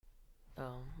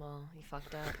well, you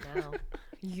fucked up now.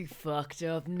 You fucked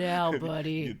up now,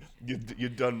 buddy. You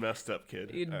done messed up,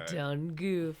 kid. You All right. done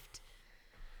goofed.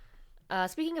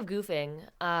 Speaking of goofing,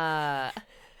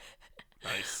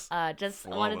 Nice. just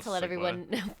Flawless wanted to let segue. everyone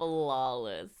know,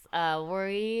 flawless.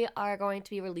 We are going to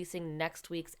be releasing next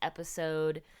week's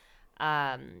episode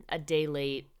a day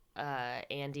late.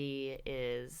 Andy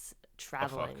is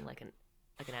traveling like an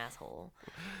asshole.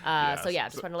 So yeah,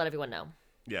 just wanted to let everyone know.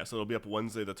 Yeah, so it'll be up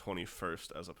Wednesday the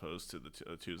 21st as opposed to the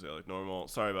Tuesday like normal.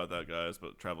 Sorry about that, guys,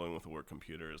 but traveling with a work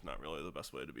computer is not really the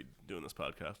best way to be doing this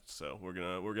podcast. So we're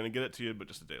gonna get it to you, but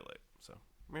just a day late. So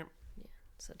yeah,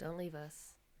 so don't leave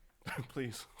us.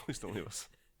 please don't leave us.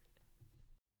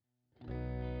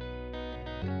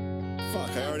 Fuck,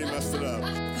 I already messed it up.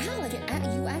 Wow, like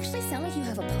you actually sound like you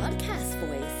have a podcast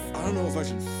voice. I don't know if I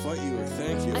should fight you or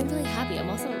thank you. I'm really happy. I'm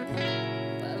also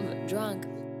drunk.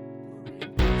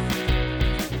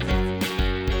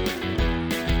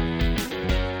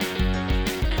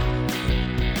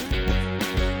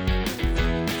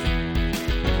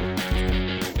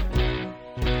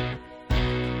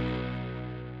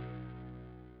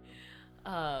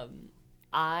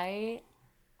 I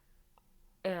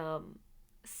am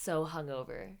so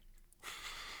hungover.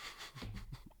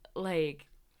 Like,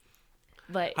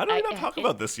 but How do we not talk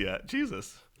about this yet?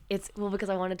 Jesus. It's because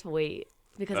I wanted to wait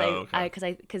because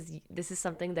because this is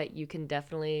something that you can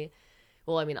definitely.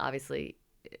 Well, I mean, obviously,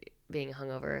 being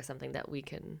hungover is something that we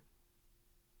can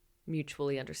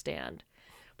mutually understand.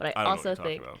 But I also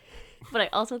think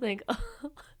a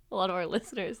lot of our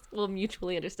listeners will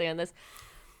mutually understand this.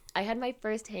 I had my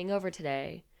first hangover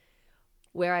today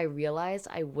where I realized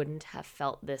I wouldn't have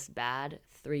felt this bad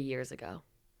 3 years ago.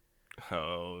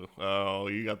 Oh,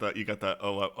 you got that.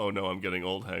 Oh no, I'm getting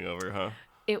old hangover, huh?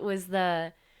 It was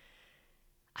I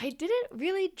didn't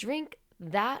really drink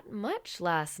that much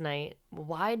last night.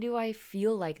 Why do I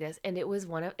feel like this? And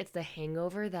it's the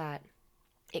hangover that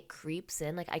it creeps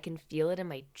in. Like I can feel it in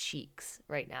my cheeks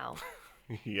right now.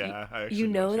 Yeah, I actually you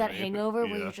know what that you mean. hangover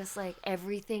Yeah. where you're just like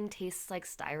everything tastes like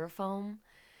styrofoam,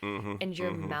 and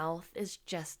your mouth is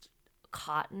just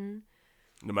cotton.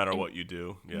 No matter what you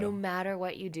do, yeah. No matter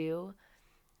what you do,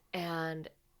 and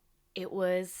it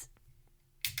was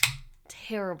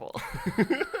terrible.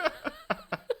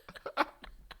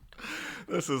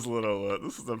 This is a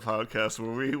podcast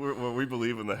where we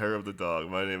believe in the hair of the dog.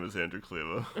 My name is Andrew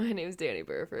Clevo. My name's Danny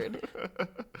Burford.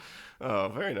 Oh,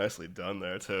 very nicely done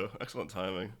there too. Excellent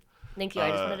timing. Thank you. I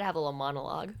just wanted to have a little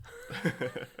monologue.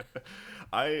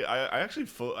 I actually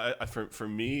for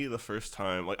me the first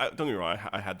time, like don't get me wrong,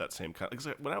 I had that same kind. Because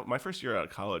my first year out of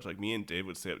college, like me and Dave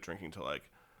would stay up drinking till like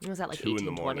Was that like 2 in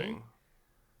the 1820? morning.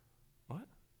 What?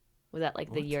 Was that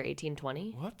like the year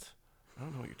 1820? What? I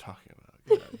don't know what you're talking about.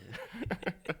 Get out of here.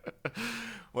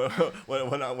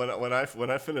 when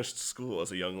I finished school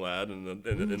as a young lad in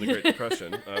the Great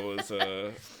Depression, I was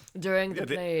During the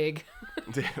plague.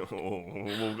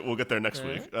 we'll get there next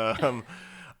week. Me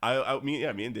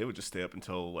and Dave would just stay up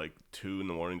until like 2 in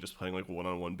the morning, just playing like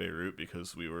one-on-one Beirut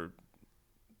because we were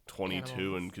 22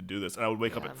 Animals. and could do this. And I would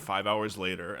wake up Yeah. at 5 hours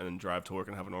later and then drive to work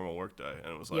and have a normal work day.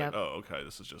 And it was like, Yep. oh, okay,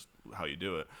 this is just how you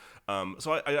do it.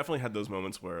 So I definitely had those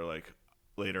moments where like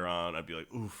later on I'd be like,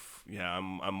 oof, yeah,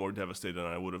 I'm more devastated than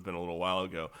I would have been a little while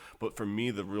ago. But for me,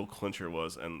 the real clincher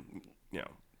was, and you know,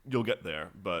 you'll get there,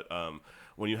 but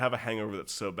when you have a hangover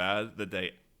that's so bad, the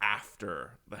day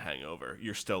after the hangover,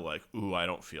 you're still like, ooh, I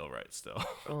don't feel right still.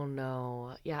 Oh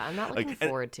no. Yeah, I'm not looking and-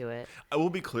 forward to it. I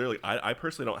will be clear, like, I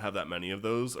personally don't have that many of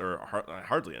those, or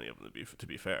hardly any of them, to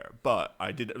be fair. But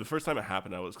I did, the first time it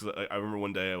happened, because I remember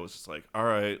one day I was just like, all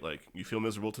right, like, you feel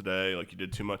miserable today, like, you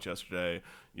did too much yesterday,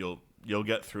 you'll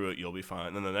get through it, you'll be fine.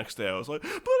 And then the next day I was like,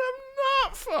 but I'm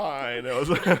not fine. It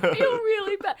was I feel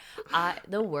really bad.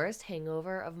 The worst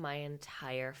hangover of my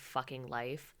entire fucking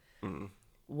life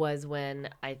was when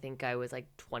I think I was like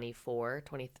 24,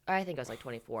 I think I was like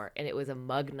 24, and it was a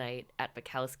mug night at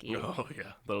Bukowski. Oh,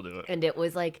 yeah, that'll do it. And it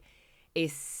was like a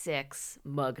 6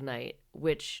 mug night,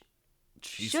 which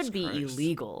Jesus should be Christ.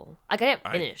 illegal. Like, I didn't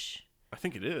finish. I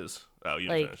think it is. Oh, you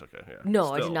Like, didn't finish, okay, yeah.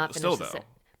 No, I Still- did not still, finish the though. 6.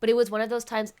 But it was one of those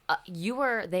times, you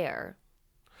were there.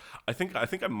 I think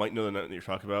I might know the night that you're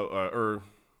talking about, or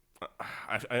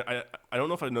I don't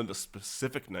know if I know the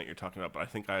specific night you're talking about, but I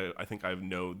think I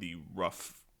know the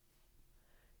rough.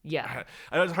 Yeah.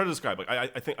 I know it's hard to describe. Like I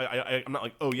think I'm not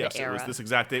like, oh yes, it was era. this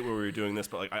exact date where we were doing this,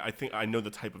 but like I think I know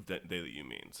the type of day that you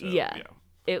mean. So, Yeah.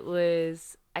 It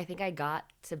was, I think I got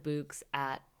to Books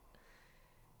at,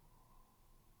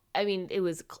 I mean, it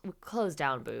was closed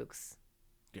down Books.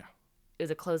 Yeah. It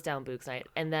was a closed down Books night.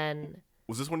 And then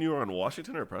Was this when you were on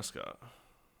Washington or Prescott?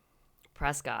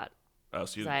 Prescott. Oh,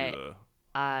 so you So didn't do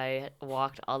I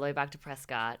walked all the way back to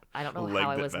Prescott. I don't know how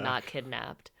I was not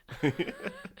kidnapped.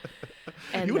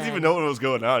 And you wouldn't even know what was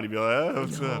going on. You'd be like, oh,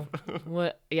 what's up?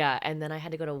 What? Yeah, and then I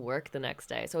had to go to work the next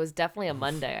day. So it was definitely a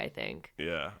Monday, I think.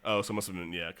 Yeah. Oh, so it must have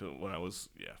been, yeah, 'cause when I was,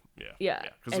 Yeah.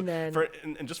 And then...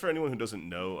 And just for anyone who doesn't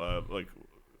know,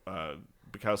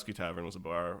 Bukowski Tavern was a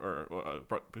bar, or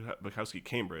Bukowski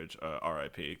Cambridge,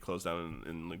 RIP, closed down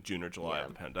in like June or July of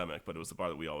the pandemic, but it was the bar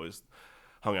that we always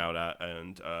hung out at,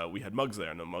 and we had mugs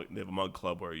there. And they have a mug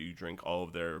club where you drink all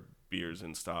of their beers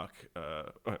in stock.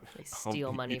 They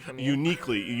steal money from you.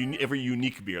 Every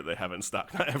unique beer they have in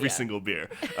stock, not every single beer.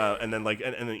 And then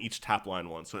and then each tap line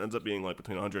one. So it ends up being like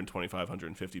between 125,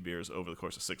 150 beers over the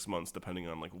course of 6 months, depending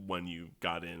on like when you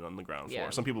got in on the ground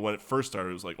floor. Some people, when it first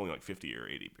started, it was like only like 50 or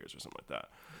 80 beers or something like that.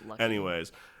 Lucky.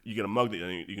 Anyways, you get a mug that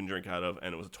you can drink out of,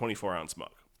 and it was a 24-ounce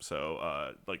mug.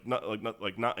 So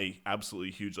not a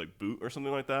absolutely huge like boot or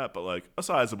something like that, but like a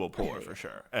sizable pour for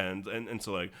sure. And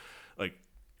so like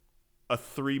a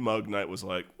 3 mug night was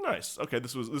like nice. Okay,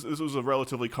 this was a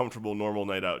relatively comfortable, normal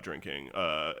night out drinking.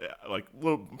 Probably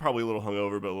a little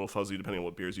hungover, but a little fuzzy depending on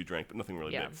what beers you drank, but nothing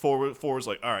really big. 4 was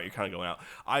like, all right, you're kind of going out.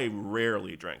 I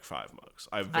rarely drank 5 mugs.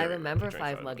 I remember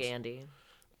 5 mug Andy.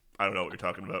 I don't know what you're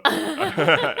talking about.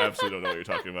 I absolutely don't know what you're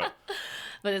talking about.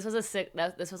 But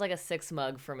this was like a 6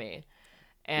 mug for me,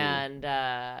 and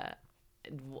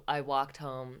I walked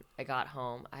home. I got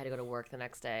home. I had to go to work the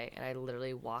next day, and I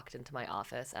literally walked into my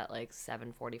office at like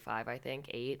 7:45, I think,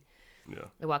 8. Yeah.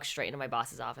 I walked straight into my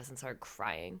boss's office and started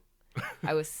crying.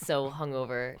 I was so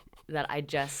hungover that I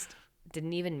just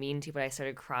didn't even mean to, but I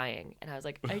started crying, and I was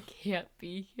like, I can't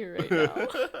be here right now.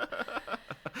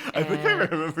 I think I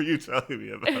remember you telling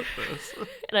me about this.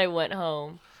 And I went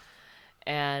home,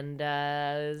 and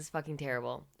it was fucking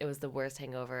terrible. It was the worst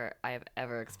hangover I have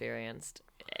ever experienced.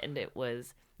 And it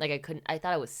was like I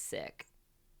thought I was sick.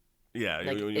 Yeah,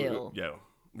 like ill.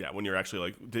 Yeah. When you're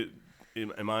actually like,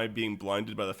 am I being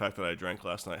blinded by the fact that I drank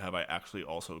last night? Have I actually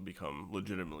also become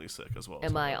legitimately sick as well?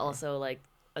 Am I also like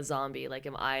a zombie? Like,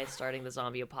 am I starting the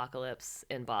zombie apocalypse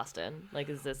in Boston? Like,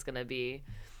 is this gonna be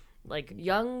like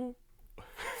young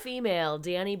female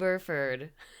Danny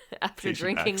Burford after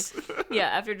drinking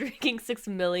 6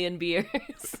 million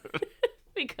beers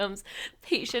becomes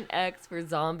patient X for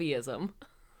zombieism?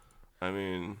 I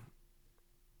mean,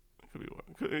 it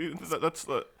could be. That's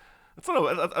not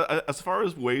as far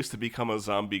as ways to become a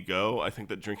zombie go. I think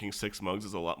that drinking 6 mugs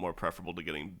is a lot more preferable to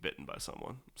getting bitten by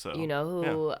someone. So you know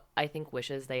who I think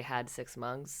wishes they had 6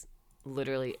 mugs?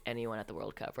 Literally anyone at the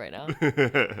World Cup right now.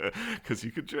 Because you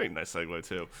could drink. Nice segue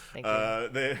too. Thank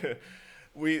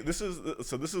you. This is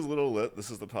Little Lit.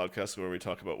 This is the podcast where we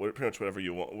talk about pretty much whatever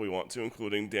we want to,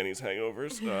 including Danny's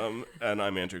hangovers. And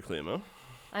I'm Andrew Klima.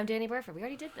 I'm Danny Burford. We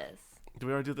already did this. Did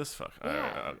we already do this? Fuck.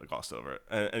 Yeah. I glossed over it.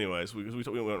 Anyways, we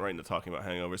went right into talking about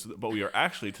hangovers, but we are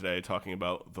actually today talking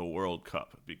about the World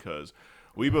Cup because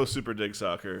we both super dig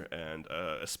soccer, and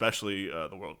especially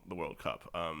the World Cup.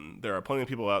 There are plenty of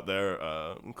people out there,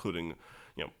 including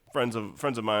friends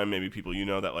of mine, maybe people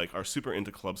that like are super into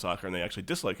club soccer, and they actually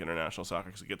dislike international soccer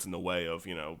because it gets in the way of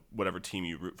whatever team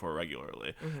you root for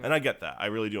regularly. Mm-hmm. And I get that. I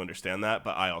really do understand that,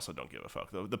 but I also don't give a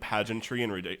fuck. The pageantry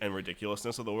and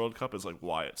ridiculousness of the World Cup is like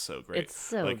why it's so great. It's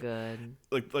so good.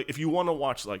 Like if you want to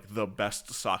watch like the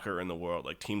best soccer in the world,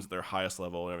 like teams at their highest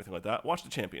level and everything like that, watch the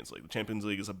Champions League. The Champions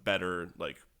League is a better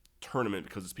like tournament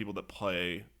because it's people that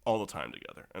play all the time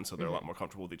together, and so they're a lot more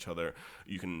comfortable with each other.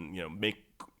 You can make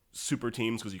super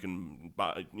teams because you can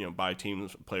buy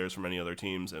players from any other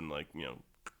teams and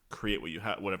create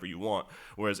whatever you want.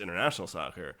 Whereas international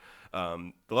soccer,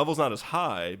 the level's not as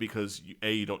high because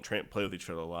you don't play with each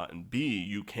other a lot, and B,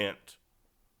 you can't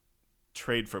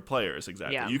trade for players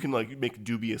exactly. Yeah. You can make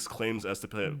dubious claims as to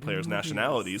players'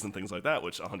 nationalities and things like that,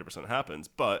 which 100% happens,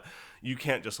 but you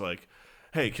can't just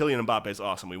hey, Kylian Mbappe's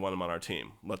awesome, we want him on our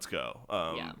team, let's go.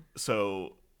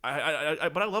 So but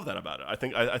I love that about it. I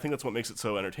think that's what makes it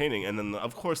so entertaining. And then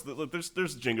of course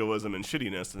there's jingoism and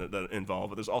shittiness that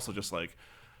involved, but there's also just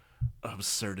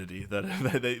absurdity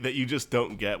that you just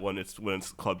don't get when it's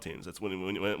club teams. It's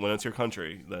when it's your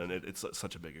country, then it's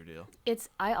such a bigger deal.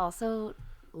 I also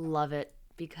love it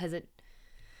because it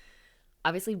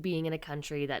obviously being in a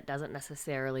country that doesn't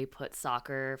necessarily put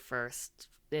soccer first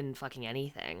in fucking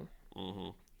anything. Mm-hmm.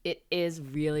 It is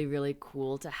really, really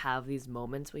cool to have these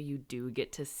moments where you do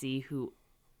get to see who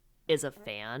is a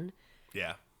fan.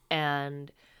 Yeah.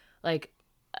 And,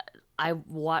 I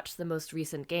watched the most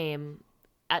recent game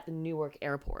at the Newark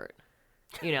airport,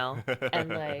 and,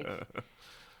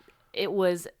 it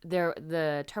was there.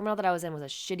 The terminal that I was in was a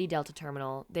shitty Delta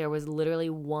terminal. There was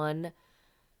literally one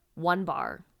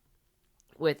bar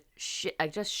with shit,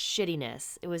 like just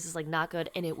shittiness. It was just like not good,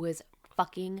 and it was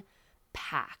fucking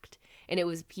packed. And it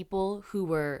was people who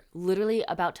were literally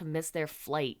about to miss their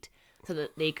flight so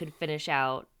that they could finish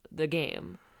out the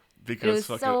game. Because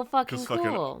so fucking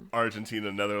cool.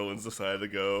 Argentina, Netherlands decided to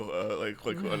go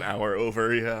like an hour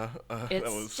over. Yeah,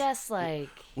 it's just like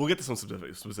we'll get to some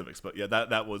specifics, but yeah,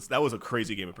 that was a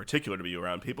crazy game in particular to be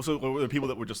around people. So were there people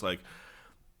that were just like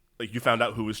you found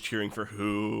out who was cheering for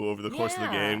who over the course of the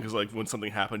game? Because like when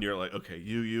something happened, you're like, okay,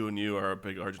 you and you are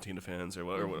big Argentina fans or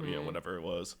whatever, whatever it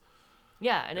was.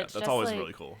 Yeah, and it's that's just always like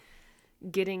really cool.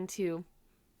 Getting to,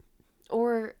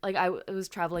 or like I was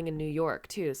traveling in New York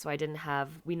too, so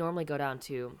we normally go down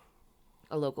to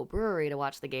a local brewery to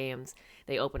watch the games.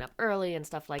 They open up early and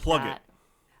stuff like Plug that.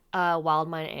 Wild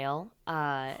Mine Ale.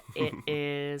 It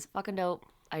is fucking dope.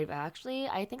 I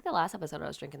think the last episode I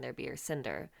was drinking their beer,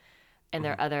 Cinder, and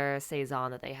their other Saison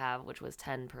that they have, which was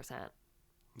 10%.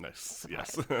 Nice.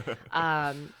 Yes.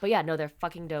 But yeah, no, they're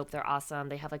fucking dope. They're awesome.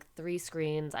 They have like 3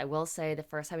 screens. I will say the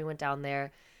first time we went down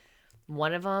there,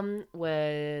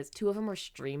 two of them were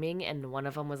streaming and one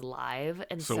of them was live.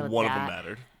 And so one of them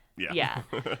mattered. Yeah. Yeah.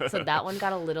 So that one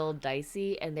got a little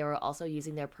dicey, and they were also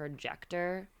using their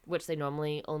projector, which they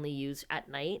normally only use at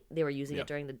night. They were using it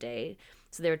during the day.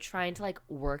 So they were trying to like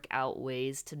work out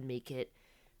ways to make it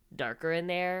darker in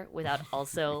there without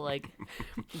also like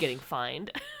getting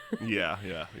fined. Yeah.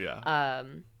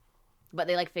 But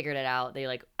they like figured it out. They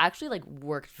like actually like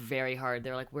worked very hard.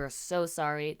 They're like, we're so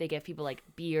sorry. They gave people like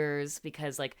beers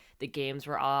because like the games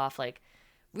were off. Like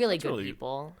really good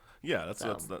people. Yeah, that's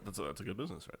a good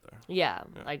business right there. Yeah,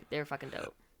 like they're fucking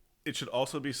dope. It should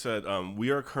also be said,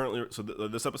 we are currently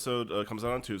this episode comes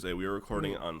out on Tuesday. We are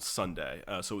recording on Sunday,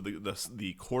 so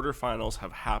the quarterfinals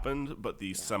have happened, but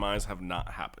the semis have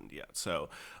not happened yet. So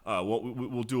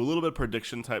we'll do a little bit of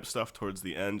prediction type stuff towards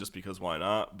the end, just because why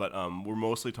not? But we're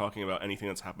mostly talking about anything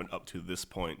that's happened up to this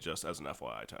point, just as an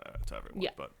FYI to everyone.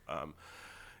 Yeah. But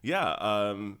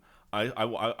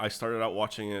I started out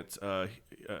watching it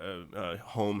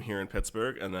home here in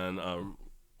Pittsburgh, and then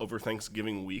over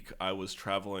Thanksgiving week, I was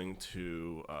traveling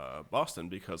to Boston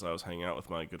because I was hanging out with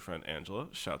my good friend Angela.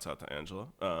 Shouts out to Angela.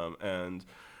 And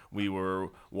we were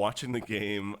watching the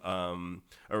game,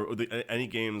 any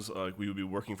games. We would be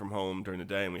working from home during the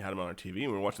day, and we had them on our TV,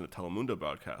 and we were watching the Telemundo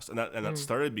broadcast. And that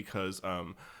started because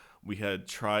we had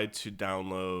tried to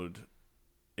download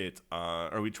it,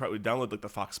 we download like the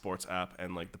Fox Sports app,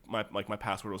 and like my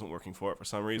password wasn't working for it for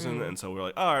some reason, and so we're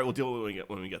like, all right, we'll deal with it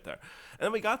when we get there. And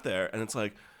then we got there, and it's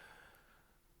like,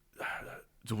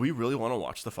 do we really want to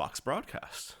watch the Fox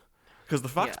broadcast? Because the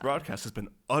Fox broadcast has been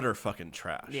utter fucking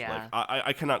trash. Yeah. Like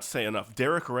I cannot say enough.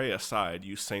 Derek Ray aside,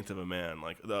 you saint of a man.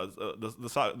 Like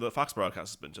the Fox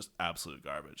broadcast has been just absolute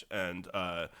garbage, and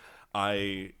that's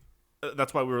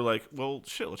why we were like, well,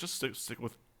 shit, let's just stick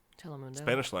with Telemundo.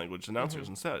 Spanish language announcers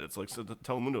instead. It's like, so the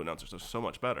Telemundo announcers are so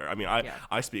much better. I mean, I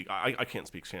can't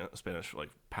speak Spanish like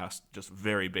past just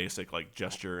very basic like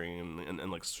gesturing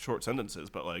and like short sentences,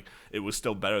 but like it was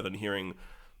still better than hearing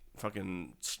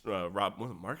fucking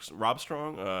Rob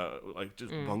Strong like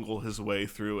just bungle his way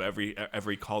through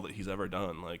every call that he's ever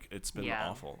done. Like it's been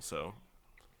awful. So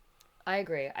I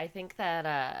agree. I think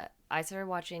that I started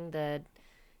watching the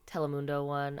Telemundo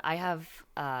one. I have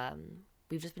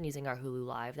we've just been using our Hulu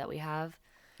Live that we have.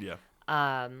 Yeah.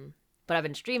 But I've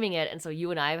been streaming it, and so you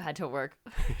and I have had to work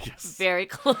very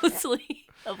closely.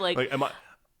 Of like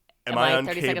am I on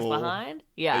 30 cable? seconds behind?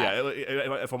 Yeah.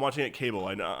 If I'm watching it cable,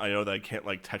 I know that I can't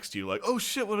like text you like, oh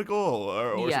shit, what a goal,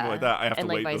 or something like that. I have to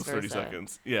wait those 30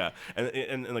 seconds. Yeah.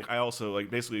 And like I also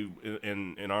like basically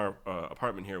in our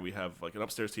apartment here, we have like an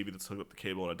upstairs TV that's hooked up to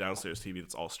cable and a downstairs TV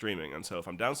that's all streaming. And so if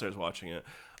I'm downstairs watching it,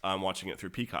 I'm watching it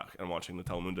through Peacock and watching the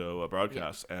Telemundo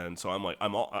broadcast. Yeah. And so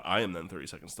I am then 30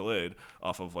 seconds delayed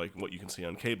off of like what you can see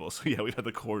on cable. So yeah, we've had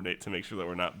to coordinate to make sure that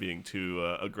we're not being too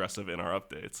aggressive in our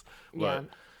updates. Yeah.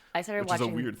 I started watching. Which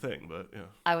is a weird thing, but yeah.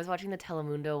 I was watching the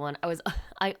Telemundo one.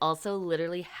 I also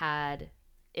literally had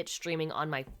it streaming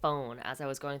on my phone as I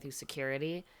was going through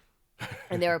security.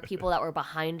 And there were people that were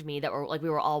behind me that were like, we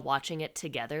were all watching it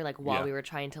together, like while we were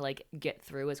trying to like get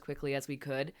through as quickly as we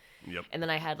could. Yep. And then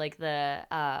I had like there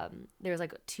was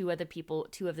like two of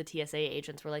the TSA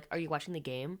agents were like, are you watching the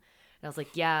game? And I was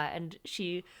like, yeah. And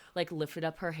she like lifted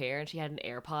up her hair and she had an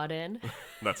AirPod in.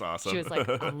 That's awesome. She was like,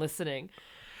 I'm listening.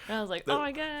 And I was like, oh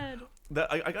my God.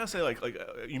 I gotta say, like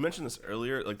you mentioned this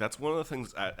earlier, like that's one of the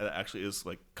things that actually is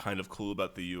like kind of cool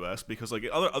about the U.S. because like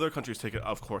other countries take it,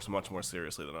 of course, much more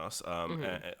seriously than us. And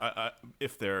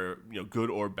if they're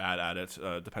good or bad at it,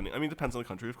 depending. I mean, it depends on the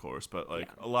country, of course, but like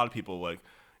a lot of people like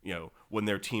when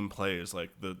their team plays,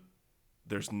 like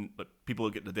like, people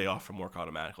get the day off from work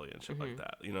automatically and shit like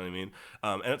that. You know what I mean?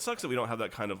 And it sucks that we don't have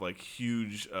that kind of like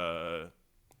huge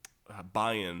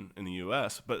buy-in in the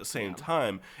U.S. But at the same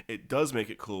time, it does make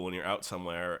it cool when you're out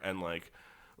somewhere and like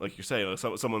you're saying,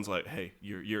 someone's like, "Hey,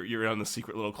 you're on the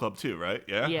secret little club too, right?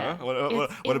 Yeah. Yeah. Huh?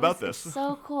 What about this?" It's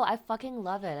so cool. I fucking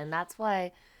love it, and that's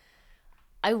why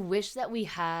I wish that we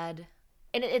had.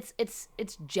 And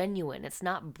it's genuine. It's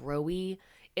not bro-y.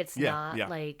 It's not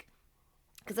like.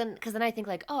 Because then I think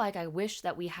like, oh, like I wish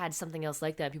that we had something else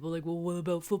like that. People are like, well, what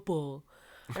about football?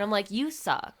 And I'm like, you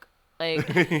suck. Like,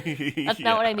 that's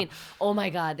not what I mean. Oh my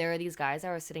God, there are these guys that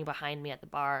were sitting behind me at the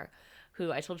bar,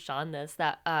 who I told Sean this,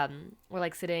 that were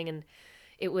like sitting, and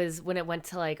it was when it went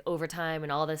to like overtime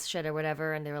and all this shit or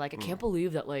whatever, and they were like, I can't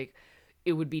believe that like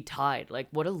it would be tied. Like,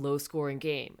 what a low scoring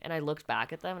game. And I looked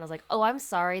back at them and I was like, oh, I'm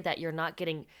sorry that you're not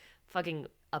getting fucking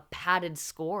a padded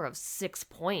score of 6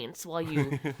 points while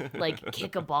you like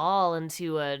kick a ball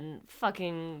into a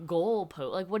fucking goal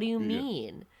post. Like, what do you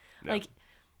mean? Yeah. Like,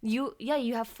 you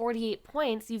have 48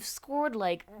 points. You've scored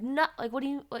like not like, what do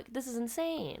you like? This is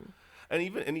insane. And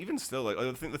even still, like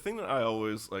the thing that I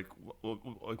always like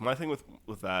my thing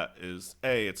with that is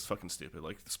A, it's fucking stupid.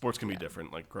 Like, sports can be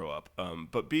different. Like, grow up.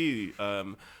 But B,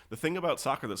 the thing about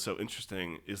soccer that's so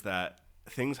interesting is that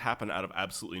things happen out of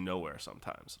absolutely nowhere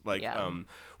sometimes. Like,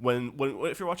 when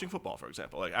if you're watching football, for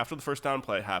example, like after the first down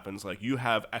play happens, like you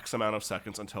have X amount of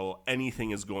seconds until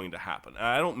anything is going to happen. And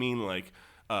I don't mean like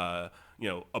a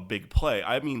big play.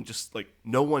 I mean just like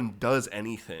no one does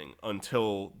anything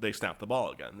until they snap the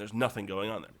ball again. There's nothing going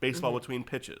on there. Baseball between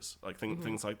pitches, like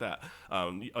things like that.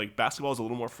 Like basketball is a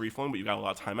little more free flowing, but you got a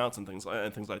lot of timeouts and things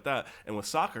like that. And with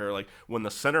soccer, like when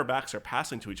the center backs are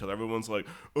passing to each other, everyone's like,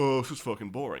 "Oh, this is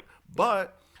fucking boring."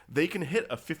 But they can hit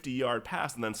a 50-yard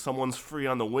pass, and then someone's free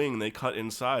on the wing. They cut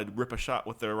inside, rip a shot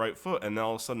with their right foot, and then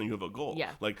all of a sudden you have a goal.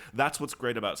 Yeah. Like, that's what's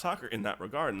great about soccer in that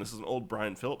regard. And this is an old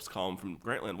Brian Phillips column from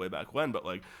Grantland way back when. But,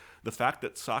 like, the fact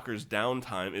that soccer's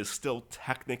downtime is still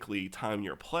technically time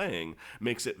you're playing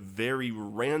makes it very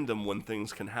random when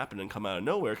things can happen and come out of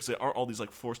nowhere, because there aren't all these,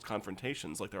 like, forced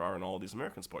confrontations like there are in all these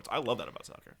American sports. I love that about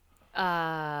soccer.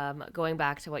 Going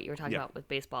back to what you were talking about with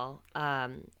baseball,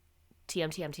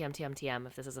 TM,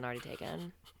 if this isn't already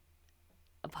taken.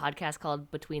 A podcast called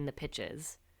Between the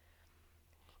Pitches,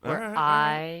 where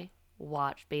I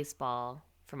watched baseball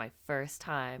for my first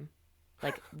time,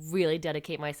 like really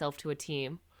dedicate myself to a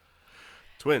team.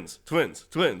 Twins. No.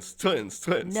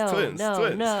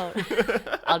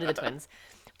 I'll do the Twins.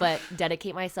 But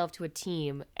dedicate myself to a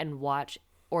team and watch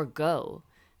or go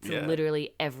to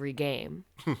literally every game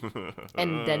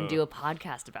and then do a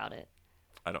podcast about it.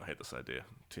 I don't hate this idea.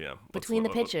 TM. Between the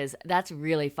pitches. That's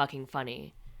really fucking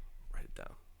funny. Write it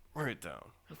down. Write it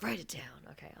down.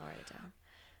 Okay, I'll write it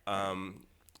down.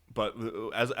 But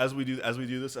as we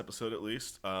do this episode, at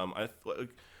least,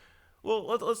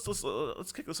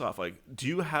 let's kick this off. Like, do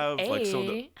you have like some of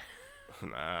the?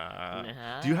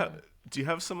 Do you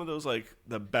have some of those like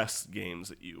the best games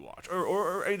that you watch,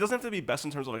 or it doesn't have to be best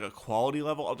in terms of like a quality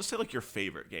level? I'll just say like your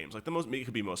favorite games, like it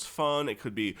could be most fun. It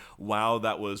could be wow,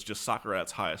 that was just soccer at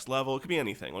its highest level. It could be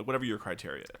anything, like whatever your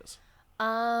criteria is.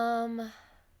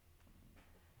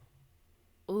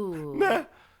 Ooh. Nah.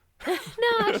 No,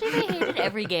 actually, I hated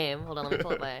every game. Hold on, let me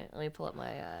pull up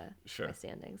my my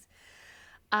standings.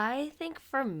 I think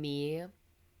for me,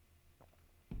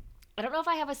 I don't know if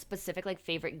I have a specific like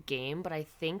favorite game, but I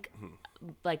think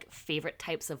like favorite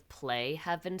types of play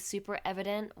have been super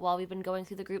evident while we've been going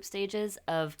through the group stages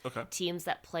of teams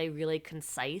that play really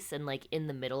concise and like in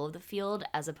the middle of the field,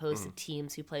 as opposed to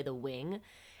teams who play the wing.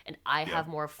 And I have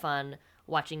more fun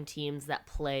watching teams that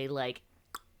play like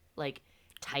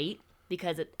tight,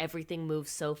 because everything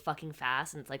moves so fucking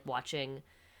fast, and it's like watching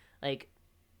like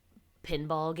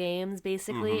pinball games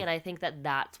basically. And I think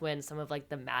that's when some of like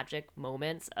the magic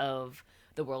moments of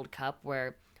the World Cup,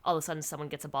 where all of a sudden someone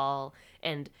gets a ball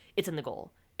and it's in the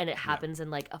goal, and it happens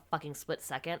in like a fucking split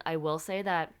second. I will say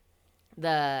that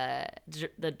the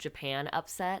Japan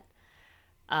upset,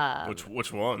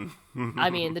 which one?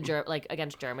 I mean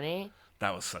against Germany.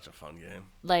 That was such a fun game.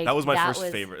 Like, that was my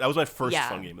first favorite. That was my first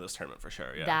fun game of this tournament for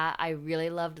sure. Yeah. That I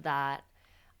really loved that.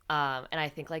 And I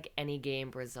think like any game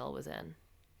Brazil was in.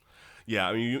 Yeah,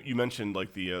 I mean you mentioned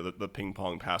like the ping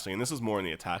pong passing, and this is more in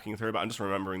the attacking third, but I'm just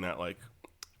remembering that like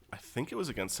I think it was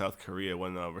against South Korea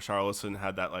when Richarlison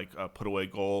had that like put away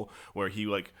goal where he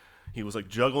was like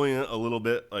juggling it a little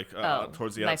bit like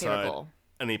towards the outside. Favorite goal.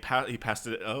 And he passed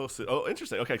it. Oh,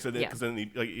 interesting. Okay, so then, because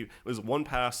then it was one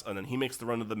pass, and then he makes the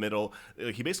run to the middle.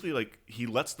 He basically he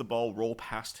lets the ball roll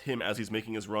past him as he's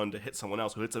making his run to hit someone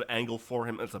else who hits an angle for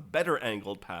him. It's a better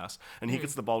angled pass, and he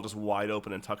gets the ball just wide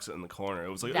open and tucks it in the corner. It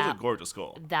was a gorgeous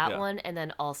goal. That one, and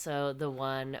then also the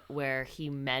one where he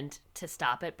meant to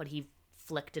stop it, but he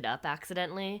flicked it up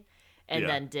accidentally. And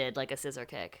then did like a scissor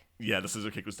kick. Yeah, the scissor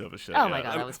kick was dope as shit. Oh my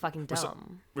god, that was fucking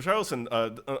dumb. Richarlison,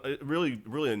 it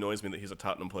really annoys me that he's a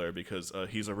Tottenham player because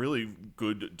he's a really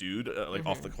good dude,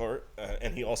 off the court,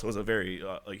 and he also is a very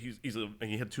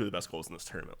he had 2 of the best goals in this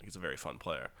tournament. He's a very fun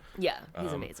player. Yeah,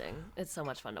 he's amazing. It's so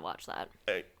much fun to watch that.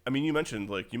 I mean, you mentioned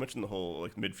the whole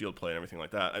midfield play and everything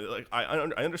like that. I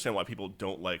understand why people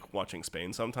don't like watching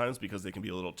Spain sometimes because they can be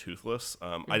a little toothless.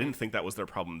 I didn't think that was their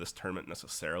problem this tournament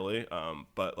necessarily,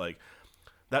 but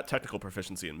that technical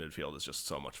proficiency in midfield is just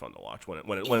so much fun to watch when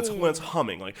it's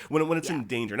humming, when it's in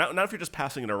danger. Not if you're just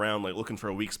passing it around looking for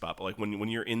a weak spot, but when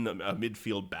you're in the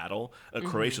midfield battle.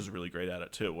 Croatia's really great at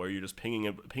it too, where you're just pinging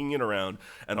it around,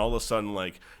 and all of a sudden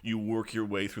you work your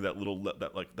way through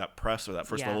that press or that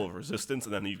first level of resistance,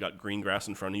 and then you've got green grass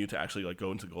in front of you to actually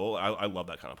go into goal. I love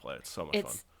that kind of play. It's so much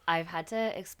fun. I've had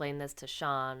to explain this to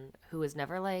Sean, who was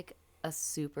never a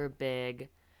super big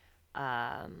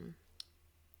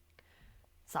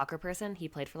soccer person. He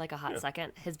played for a hot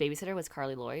second. His babysitter was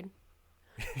Carly Lloyd.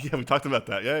 Yeah, we talked about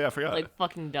that. Yeah, I forgot.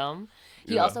 Fucking dumb.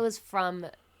 He also is from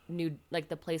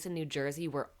the place in New Jersey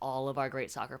where all of our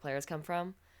great soccer players come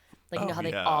from. You know how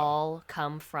they all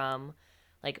come from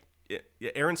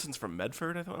Aronson's from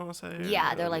Medford, I want to say.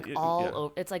 Yeah, they're all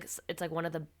over. It's like one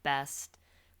of the best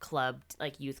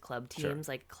youth club teams,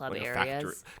 club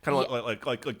areas, kind of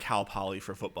like Cal Poly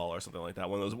for football or something like that.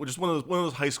 One of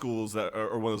those high schools that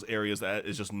or one of those areas that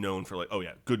is just known for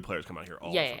good players come out here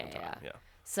all the time. Yeah.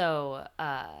 So,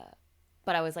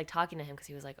 but I was talking to him because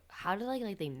he was like, how do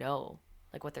they know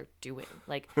what they're doing,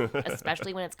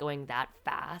 especially when it's going that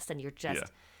fast, and you're just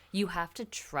you have to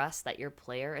trust that your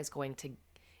player is going to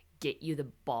get you the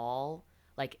ball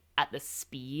at the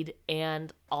speed,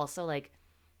 and also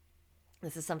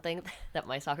this is something that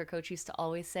my soccer coach used to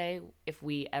always say. If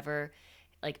we ever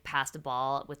passed a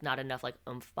ball with not enough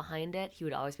oomph behind it, he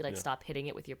would always be stop hitting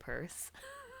it with your purse.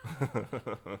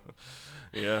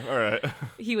 Yeah, all right.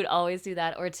 He would always do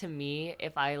that. Or to me,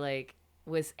 if I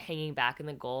was hanging back in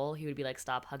the goal, he would be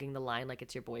stop hugging the line like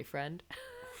it's your boyfriend.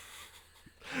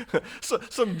 So,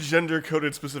 some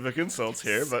gender-coded specific insults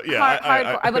here, but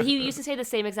yeah. But he used to say the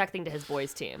same exact thing to his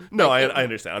boys' team. No, I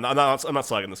understand. I'm not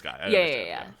slagging this guy.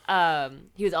 Yeah.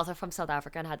 He was also from South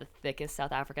Africa and had the thickest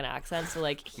South African accent, so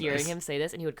hearing him say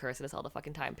this, and he would curse at us all the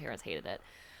fucking time. Parents hated it.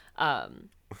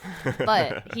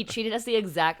 But he treated us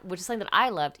which is something that I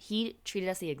loved. He treated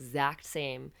us the exact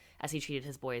same as he treated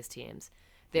his boys' teams.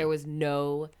 There was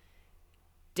no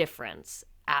difference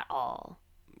at all,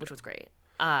 which was great.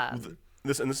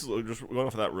 This is just going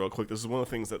off of that real quick. This is one of the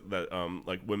things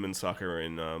that women's soccer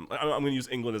in I'm going to use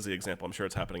England as the example. I'm sure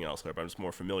it's happening elsewhere, but I'm just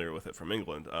more familiar with it from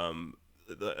England.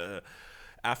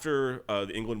 After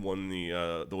the England won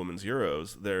the women's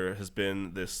Euros, there has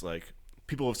been this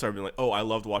people have started being oh, I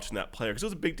loved watching that player because it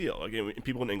was a big deal.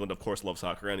 People in England, of course, love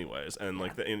soccer anyways, and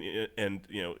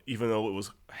even though it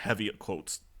was heavy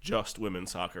quotes just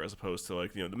women's soccer as opposed to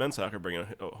the men's soccer bringing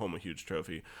home a huge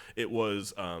trophy, it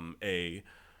was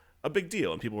a big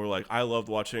deal, and people were I loved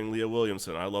watching Leah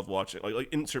Williamson. I loved watching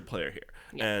insert player here,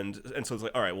 and so it's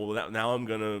all right. Well, now I'm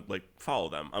gonna follow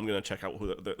them. I'm gonna check out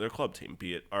who their club team,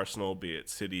 be it Arsenal, be it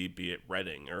City, be it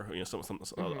Reading, or some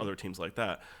other teams like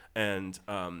that, and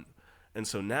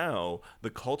so now the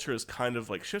culture is kind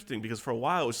of shifting because for a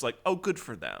while it was oh, good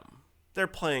for them. They're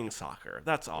playing soccer.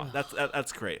 That's awesome.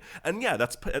 That's great. And yeah,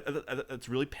 that's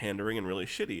really pandering and really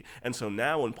shitty. And so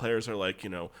now when players are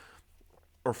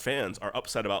or fans are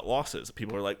upset about losses,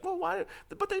 people are well, why?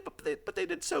 But they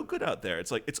did so good out there.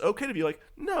 It's it's okay to be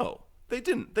no, they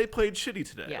didn't. They played shitty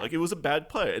today. Yeah. It was a bad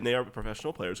play, and they are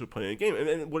professional players who play a game.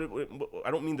 And what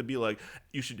I don't mean to be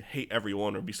you should hate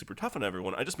everyone or be super tough on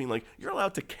everyone. I just mean you're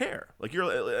allowed to care.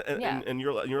 And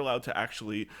you're allowed to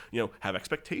actually have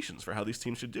expectations for how these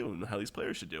teams should do and how these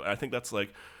players should do. And I think that's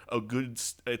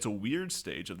it's a weird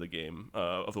stage of the game,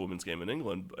 of the women's game in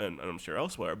England, and I'm sure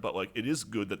elsewhere. But it is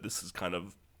good that this is kind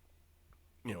of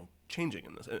changing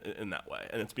in that way,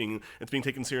 and it's being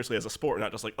taken seriously as a sport,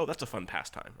 not just oh, that's a fun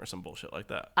pastime or some bullshit like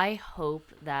that. I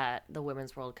hope that the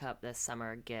Women's World Cup this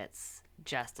summer gets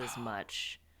just as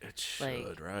much. It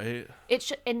should, right? It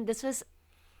should. And this was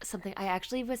something I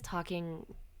actually was talking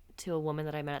to a woman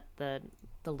that I met at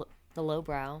the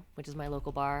Lowbrow, which is my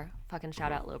local bar. Fucking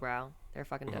shout out Lowbrow, they're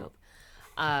fucking dope.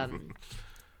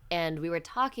 And we were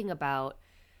talking about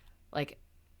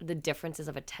the differences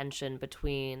of attention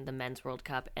between the men's World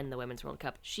Cup and the women's World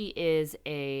Cup. She is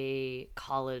a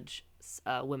college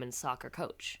women's soccer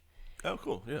coach. Oh,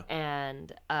 cool. Yeah.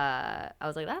 And I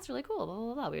was like, that's really cool. Blah,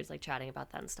 blah, blah. We were just like chatting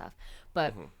about that and stuff.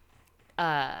 But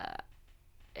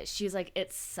she's like,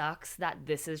 it sucks that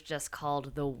this is just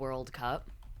called the World Cup.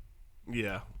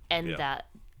 Yeah. And that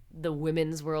the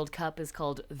women's World Cup is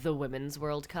called the Women's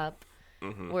World Cup.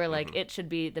 Where like it should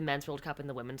be the men's World Cup and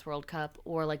the women's World Cup,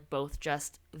 or like both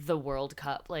just the World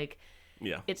Cup. Like,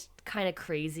 it's kind of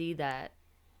crazy that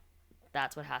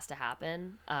that's what has to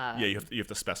happen. You have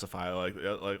to specify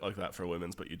like that for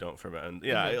women's, but you don't for men.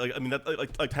 Yeah, like I mean that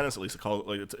like tennis at least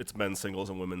it's men's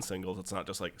singles and women's singles. It's not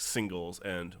just like singles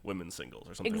and women's singles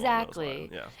or something. Exactly. Along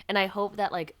those lines. Yeah. And I hope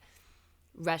that like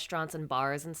restaurants and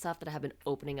bars and stuff that have been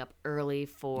opening up early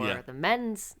for the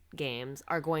men's games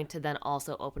are going to then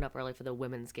also open up early for the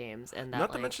women's games. And that,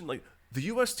 not to mention like the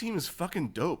U.S. team is fucking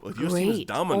dope. Like the U.S. team is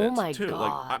dominant too.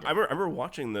 God. Like I remember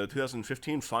watching the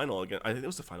 2015 final again. I think it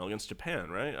was the final against Japan,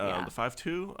 right? The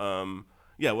 5-2.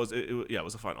 Yeah, it was. It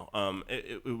was the final.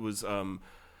 It was.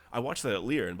 I watched that at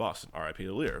Lear in Boston. R.I.P.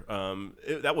 to Lear.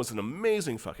 That was an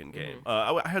amazing fucking game.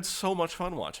 I had so much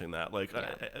fun watching that. Like,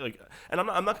 and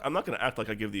I'm not going to act like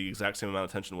I give the exact same amount of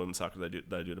attention to women's soccer that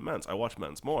I do to men's. I watch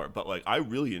men's more, but like I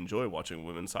really enjoy watching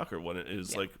women's soccer when it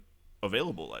is like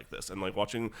available like this, and like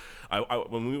watching.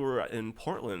 When we were in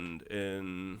Portland,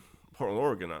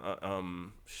 Oregon.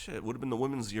 It would have been the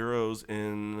women's Euros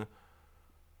in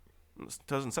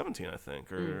 2017, I think,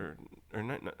 or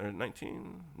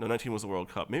 19. No, 19 was the World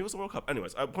Cup. Maybe it was the World Cup.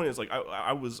 Anyways, the point is, like,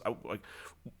 I was like,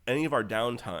 any of our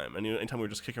downtime, anytime we were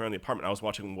just kicking around the apartment, I was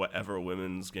watching whatever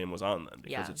women's game was on then,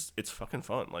 because it's fucking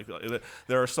fun. Like,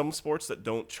 there are some sports that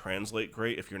don't translate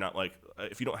great if you're not like,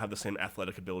 if you don't have the same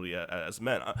athletic ability as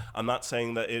men. I'm not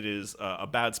saying that it is a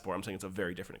bad sport. I'm saying it's a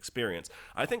very different experience.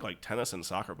 I think like tennis and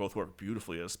soccer both work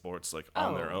beautifully as sports, like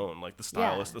on their own. Like the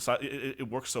style it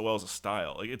works so well as a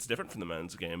style. Like it's different from the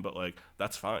men's game, but like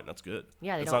that's fine. That's good.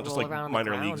 Yeah, it's don't not just roll like around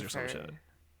minor leagues or some shit.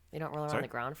 They don't roll around on the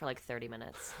ground for like 30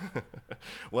 minutes.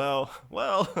 well,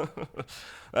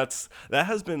 that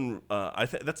has been. I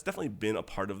think that's definitely been a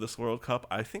part of this World Cup.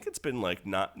 I think it's been like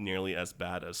not nearly as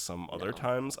bad as some other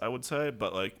times, I would say,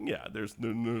 but like there's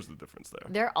the difference there.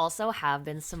 There also have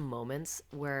been some moments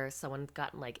where someone's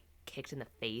gotten like kicked in the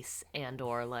face and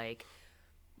or like,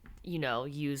 you know,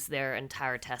 use their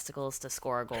entire testicles to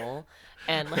score a goal,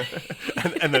 and like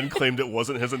and then claimed it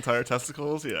wasn't his entire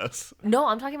testicles. Yes. No,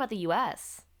 I'm talking about the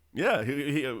U.S. Yeah, he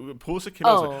Pulisic came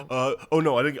out and was like, oh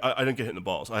no, I didn't get hit in the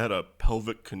balls. I had a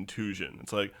pelvic contusion.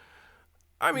 It's like,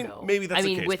 I mean, maybe that's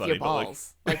the case, with buddy, your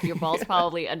balls. Like your balls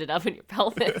probably ended up in your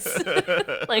pelvis.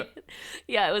 Like,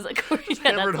 yeah, it was like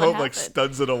hammered home like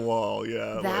studs in a wall.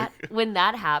 Yeah. When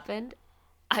that happened,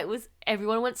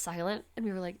 everyone went silent, and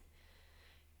we were like,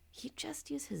 he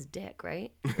just used his dick,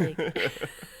 right?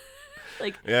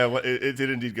 Like, yeah, well, it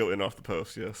did indeed go in off the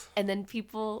post, yes. And then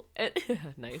people,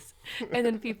 nice. And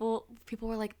then people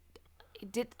were like,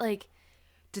 did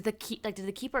the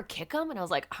keeper kick him? And I was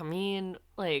like, I mean,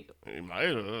 like, he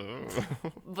might have,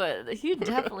 but he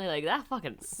definitely like that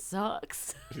fucking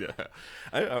sucks. Yeah,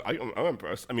 I'm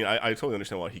impressed. I mean, I totally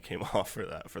understand why he came off for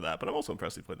that, but I'm also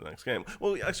impressed he played the next game.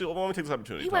 Well, actually, let me take this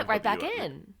opportunity. He went right back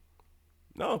in.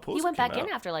 No, Pulisic he went back in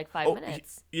after like 5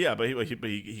 minutes. But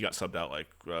he got subbed out like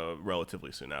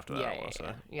relatively soon after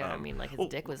that. I mean, like his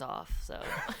dick was off, so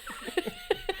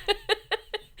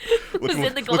it was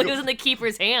in the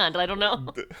keeper's hand. I don't know.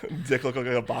 Dick looked like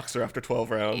a boxer after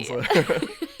 12 rounds. Yeah.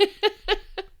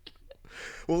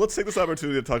 Well, let's take this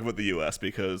opportunity to talk about the U.S.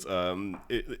 because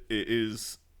it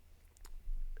is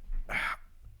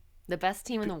the best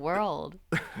team in the world.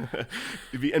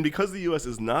 And because the U.S.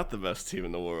 is not the best team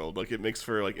in the world, like it makes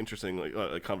for like interesting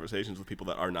like conversations with people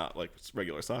that are not like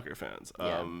regular soccer fans.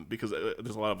 Because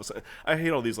there's a lot of us. I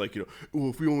hate all these like, you know, well,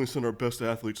 if we only send our best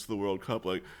athletes to the World Cup,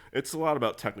 like it's a lot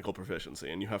about technical proficiency,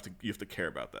 and you have to care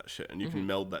about that shit, and you can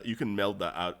meld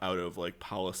that out of like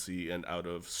policy and out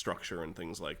of structure and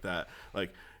things like that.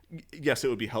 Like, yes, it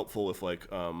would be helpful if like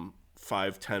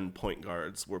 5-10 point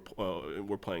guards were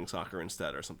playing soccer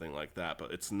instead or something like that,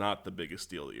 but it's not the biggest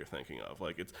deal that you're thinking of.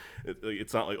 Like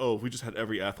it's not like, oh, if we just had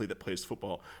every athlete that plays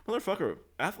football, motherfucker,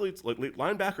 athletes like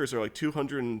linebackers are like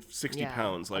 260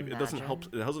 pounds. Like imagine.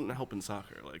 It doesn't help in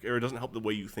soccer. Like, or it doesn't help the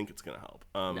way you think it's gonna help.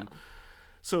 No.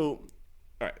 So,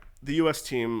 all right, the U.S.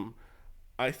 team,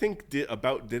 I think did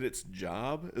its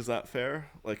job. Is that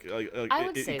fair? Like I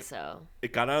would say so.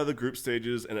 It got out of the group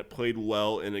stages and it played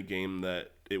well in a game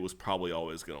that it was probably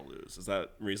always going to lose. Is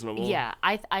that reasonable? Yeah,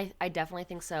 I definitely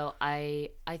think so. I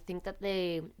think that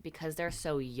because they're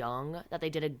so young, that they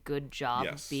did a good job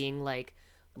of being like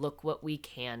look what we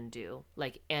can do.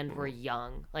 Like, and we're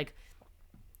young. Like,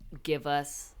 give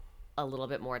us a little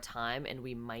bit more time and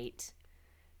we might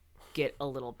get a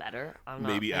little better.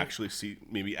 Maybe actually see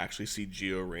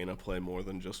Gio Reyna play more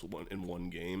than just one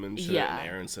game and shit. Yeah. And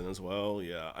Aronson as well.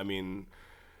 Yeah, I mean,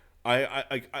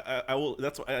 I will.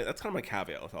 That's kind of my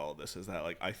caveat with all of this, is that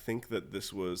like I think that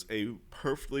this was a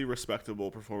perfectly respectable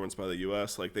performance by the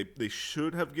U.S. Like they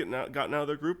should have gotten out of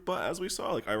their group, but as we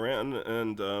saw, like Iran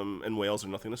and Wales are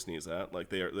nothing to sneeze at. Like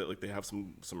they have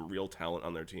some real talent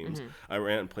on their teams. Mm-hmm.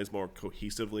 Iran plays more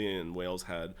cohesively, and Wales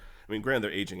had. I mean, granted,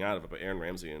 they're aging out of it, but Aaron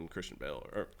Ramsey and Christian Bale,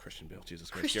 Jesus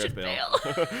Christ, Gareth Bale.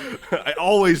 I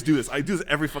always do this. I do this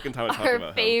every fucking time I talk about him.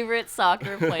 Our favorite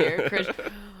soccer player,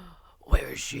 Christian. Where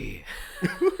is she?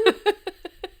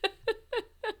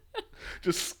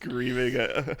 Just screaming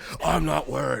at, I'm not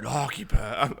wearing hockey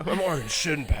pads. I'm wearing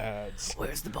shin pads.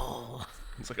 Where's the ball?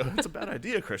 It's like, oh, that's a bad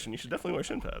idea, Christian. You should definitely wear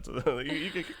shin pads. You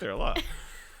get kicked there a lot.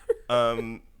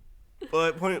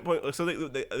 But point. So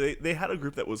they had a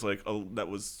group that was like that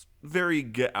was very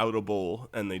get outable,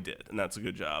 and they did, and that's a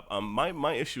good job.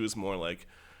 My issue is more like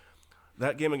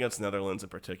that game against Netherlands in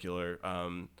particular.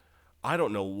 I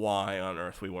don't know why on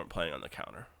earth we weren't playing on the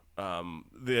counter.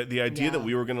 The idea that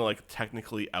we were gonna like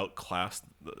technically outclass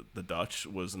the Dutch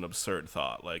was an absurd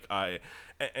thought. Like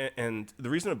and the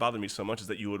reason it bothered me so much is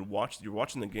that you're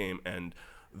watching the game and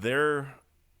their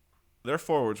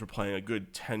forwards were playing a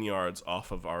good 10 yards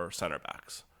off of our center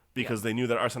backs because they knew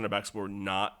that our center backs were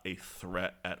not a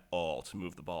threat at all to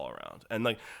move the ball around. And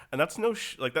that's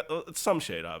it's some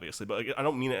shade obviously, but like, I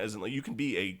don't mean it as in like you can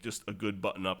be just a good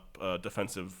button up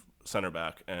defensive center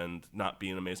back and not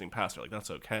be an amazing passer. Like that's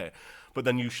okay, but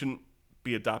then you shouldn't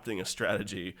be adopting a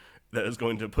strategy that is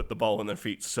going to put the ball in their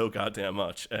feet so goddamn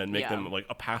much and make them like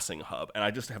a passing hub. And I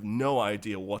just have no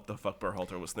idea what the fuck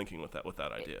Berhalter was thinking with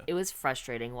that idea. It was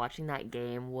frustrating. Watching that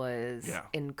game was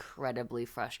incredibly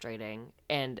frustrating,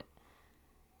 and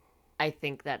I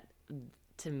think that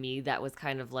to me that was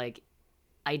kind of like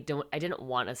I didn't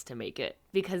want us to make it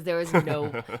because there was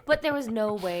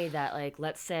no way that, like,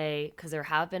 let's say, because there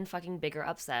have been fucking bigger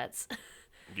upsets.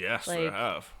 Yes, like, there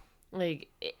have. Like,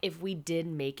 if we did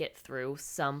make it through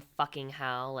some fucking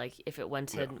how, like, if it went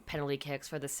to penalty kicks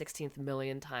for the 16th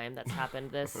million time that's happened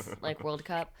this, like, World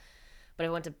Cup, but it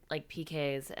went to, like,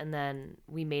 PKs, and then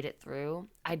we made it through,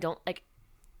 I think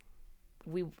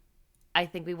we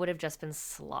would have just been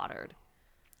slaughtered.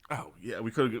 Oh yeah,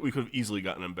 we could have easily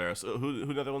gotten embarrassed. Who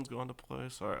Netherlands go on to play?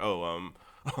 Sorry.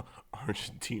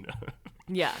 Argentina.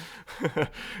 Yeah.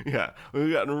 Yeah,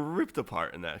 we got ripped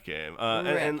apart in that game.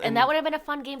 And that would have been a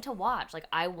fun game to watch. Like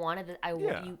you want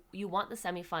the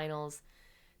semifinals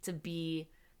to be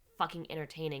fucking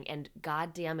entertaining, and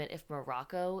god damn it if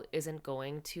Morocco isn't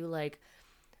going to like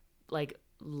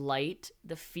light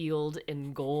the field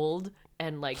in gold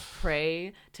and like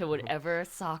pray to whatever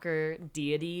soccer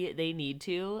deity they need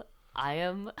to, I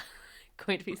am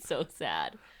going to be so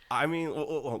sad. I mean,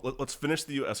 let's finish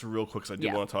the U.S. real quick because I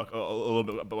did want to talk a little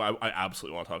bit, but I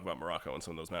absolutely want to talk about Morocco and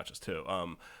some of those matches too.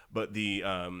 But the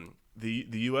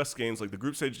U.S. games, like the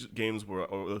group stage games, were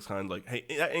those kind of like, hey,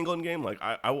 that England game, like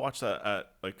I watched that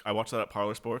at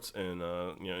Parlor Sports in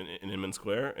Inman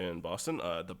Square in Boston,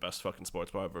 the best fucking sports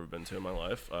bar I've ever been to in my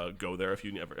life. Go there if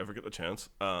you ever get the chance.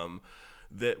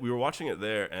 That we were watching it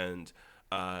there, and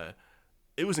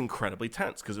it was incredibly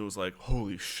tense because it was like,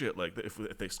 holy shit, like if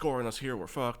they score on us here, we're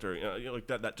fucked, or like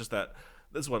that. This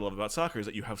is what I love about soccer, is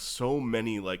that you have so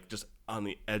many like just on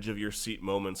the edge of your seat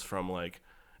moments from like.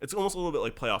 It's almost a little bit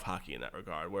like playoff hockey in that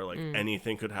regard, where like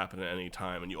anything could happen at any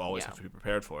time, and you always have to be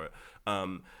prepared for it.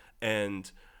 And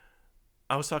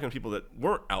I was talking to people that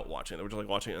weren't out watching; they were just like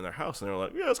watching it in their house, and they were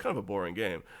like, "Yeah, it's kind of a boring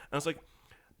game." And I was like,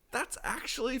 "That's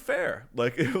actually fair."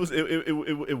 Like it was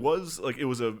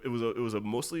a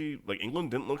mostly like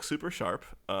England didn't look super sharp.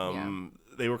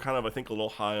 They were kind of, I think, a little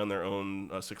high on their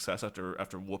own success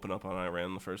after whooping up on Iran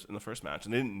in the first match,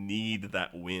 and they didn't need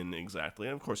that win exactly.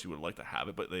 And of course, you would like to have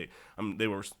it, but I'm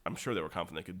sure they were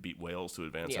confident they could beat Wales to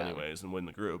advance anyways and win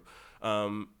the group.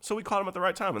 So we caught them at the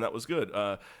right time, and that was good.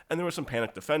 And there was some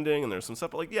panic defending, and there was some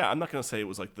stuff. But like, I'm not gonna say it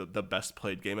was like the best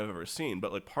played game I've ever seen,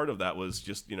 but like part of that was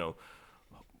just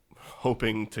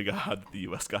hoping to God that the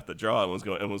U.S. got the draw and was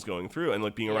going through, and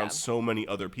like being around so many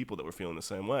other people that were feeling the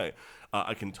same way.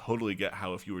 I can totally get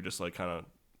how if you were just like kind of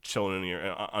chilling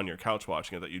on your couch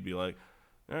watching it, that you'd be like,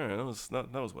 all right,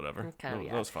 that was whatever. Okay,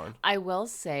 that was fine. I will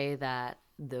say that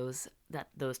those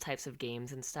types of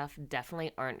games and stuff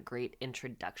definitely aren't great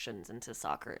introductions into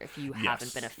soccer if you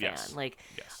haven't been a fan.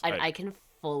 I can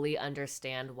fully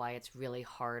understand why it's really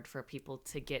hard for people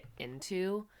to get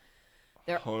into.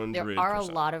 There are a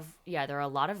lot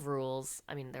of rules.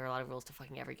 I mean, there are a lot of rules to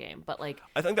fucking every game, but like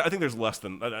I think there's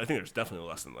definitely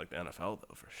less than like the NFL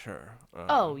though, for sure.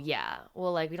 Oh yeah,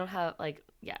 well like we don't have like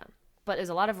but there's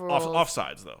a lot of rules.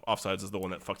 Offsides though, offsides is the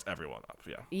one that fucks everyone up.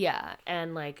 Yeah,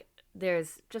 and like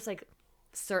there's just like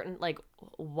certain like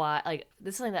why like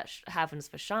this is something that happens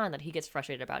with Sean that he gets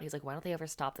frustrated about. He's like, why don't they ever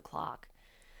stop the clock?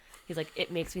 He's like,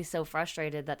 it makes me so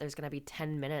frustrated that there's going to be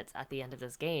 10 minutes at the end of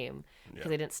this game because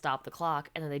they didn't stop the clock,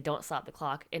 and then they don't stop the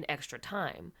clock in extra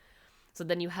time. So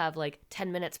then you have like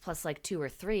 10 minutes plus like 2 or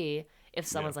 3 if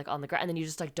someone's like on the ground, and then you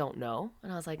just like don't know.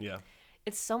 And I was like,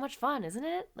 it's so much fun, isn't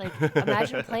it? Like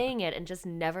imagine playing it and just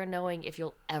never knowing if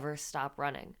you'll ever stop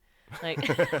running. Like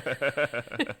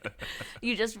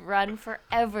you just run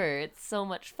forever. It's so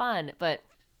much fun. But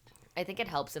I think it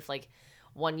helps if like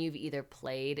one, you've either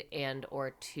played, and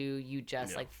or two, you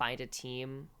just like find a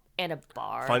team and a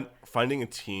bar. Finding a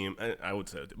team, I would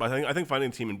say, but I think finding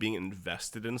a team and being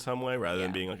invested in some way rather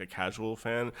than being like a casual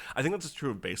fan. I think that's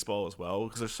true of baseball as well,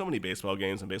 because there's so many baseball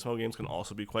games, and baseball games can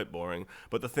also be quite boring.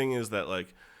 But the thing is that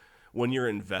like when you're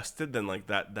invested, then like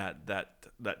that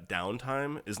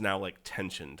downtime is now like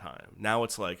tension time. Now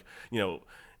it's like, you know,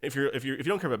 if you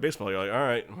don't care about baseball, you're like, all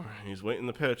right, he's waiting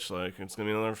the pitch, like it's gonna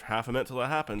be another half a minute till that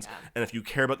happens. And if you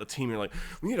care about the team, you're like,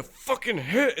 we need a fucking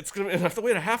hit. I have to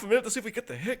wait a half a minute to see if we get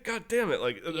the hit. God damn it!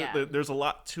 Like there's a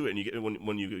lot to it, and you get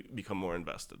when you become more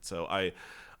invested. So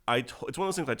it's one of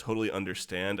those things I totally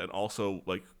understand, and also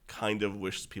like kind of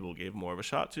wish people gave more of a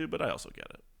shot to, but I also get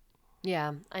it.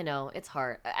 Yeah, I know it's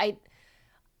hard.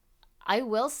 I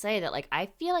will say that like I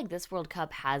feel like this World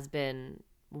Cup has been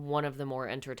one of the more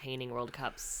entertaining World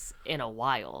Cups in a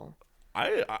while.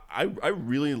 I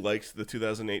really liked the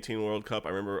 2018 World Cup. I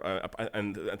remember,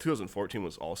 and 2014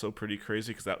 was also pretty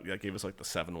crazy because that gave us like the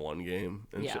 7-1 game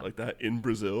and shit like that in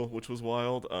Brazil, which was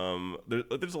wild.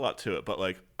 There's a lot to it, but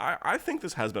like I think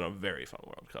this has been a very fun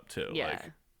World Cup too. Yeah.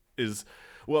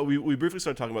 Well, we briefly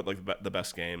started talking about like the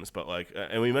best games, but like,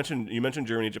 and you mentioned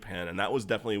Germany, Japan, and that was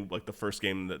definitely like the first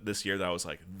game that this year that I was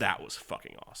like, that was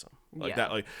fucking awesome. Like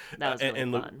that was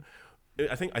really fun.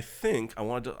 I think I'm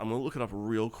gonna look it up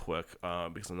real quick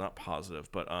because I'm not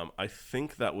positive, but I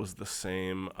think that was the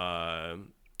same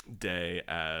day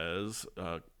as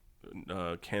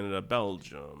Canada,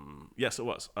 Belgium. Yes, it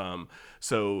was.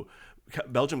 So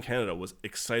Belgium-Canada was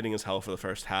exciting as hell for the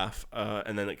first half,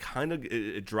 and then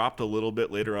it dropped a little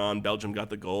bit later on. Belgium got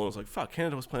the goal, and I was like, fuck,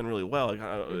 Canada was playing really well. Like,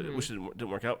 I wish it didn't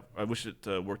work out. I wish it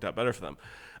worked out better for them.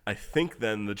 I think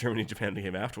then the Germany-Japan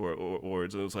game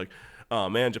afterwards, it was like, oh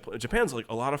man, Japan's like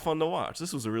a lot of fun to watch.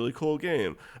 This was a really cool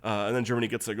game. And then Germany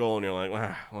gets a goal, and you're like,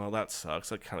 well, that sucks.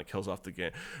 That kind of kills off the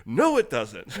game. No, it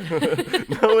doesn't.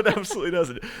 No, it absolutely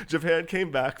doesn't. Japan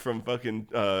came back from fucking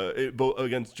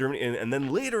against Germany, and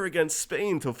then later against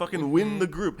Spain to fucking win the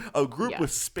group. A group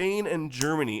with Spain and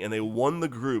Germany, and they won the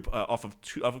group off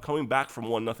of coming back from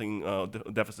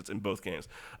 1-0 deficits in both games.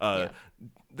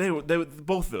 They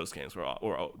both of those games were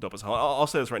dope as hell. I'll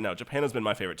say this right now: Japan has been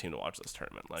my favorite team to watch this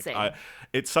tournament. Like,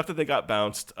 it sucked that they got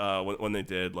bounced when they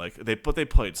did. Like, they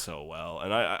played so well,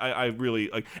 and I really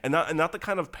like, and not the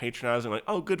kind of patronizing like,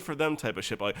 oh, good for them type of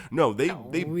shit. But like, no, they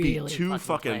really beat two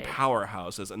fucking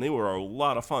powerhouses, and they were a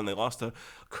lot of fun. They lost to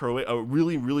a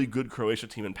really really good Croatia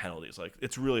team in penalties. Like,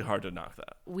 it's really hard to knock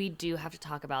that. We do have to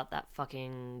talk about that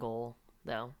fucking goal,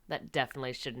 though. That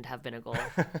definitely shouldn't have been a goal.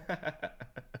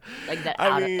 Like that,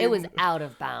 it was out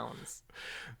of bounds.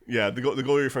 Yeah, the goal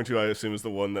you're referring to, I assume, is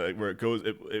the one that where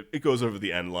it goes over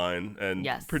the end line, and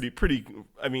pretty.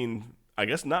 I mean, I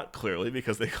guess not clearly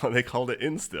because they called it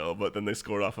in still, but then they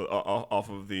scored off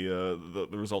of the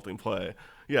resulting play.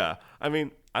 Yeah, I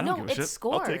mean, I don't give a shit.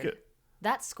 Scored. I'll take it.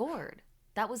 That scored.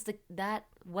 That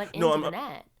went into the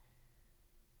net.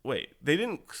 Wait, they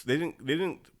didn't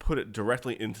put it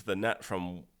directly into the net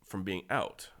from being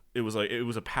out. It was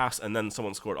a pass, and then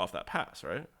someone scored off that pass,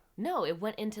 right? No, it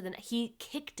went into the net. He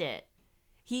kicked it.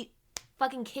 He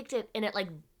fucking kicked it, and it like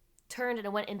turned and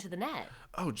it went into the net.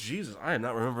 Oh Jesus, I am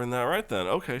not remembering that right then.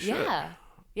 Okay, shit.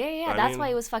 Yeah. That's why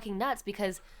it was fucking nuts,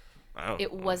 because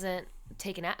it wasn't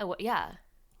taken out. Yeah.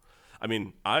 I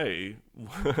mean,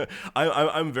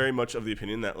 I'm very much of the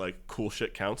opinion that like cool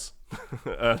shit counts.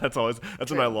 That's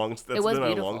been my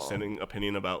long-standing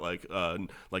opinion about like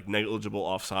negligible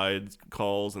offside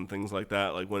calls and things like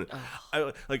that. Like when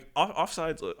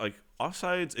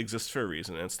offsides exist for a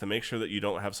reason, and it's to make sure that you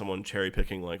don't have someone cherry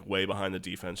picking like way behind the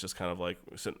defense, just kind of like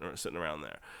sitting around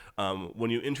there. When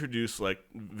you introduce like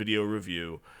video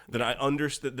review, then I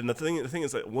understand. Then the thing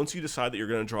is that once you decide that you're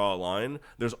going to draw a line,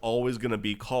 there's always going to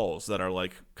be calls that are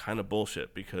like kind of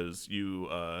bullshit because you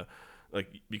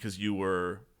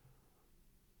were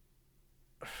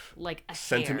like a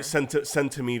hair.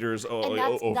 Centimeters and over.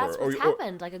 That's what's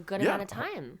happened like a good amount of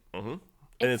time. Mm-hmm.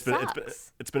 And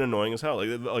it's been annoying as hell.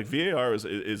 Like VAR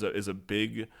is a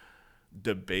big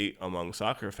debate among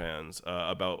soccer fans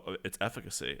about its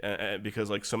efficacy, and because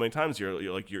like so many times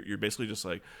you're basically just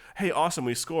like, hey, awesome,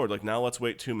 we scored, like now let's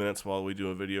wait 2 minutes while we do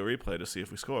a video replay to see if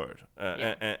we scored,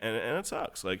 and it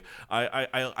sucks. Like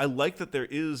I like that there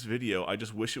is video. I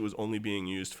just wish it was only being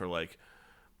used for like,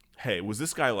 hey, was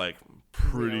this guy like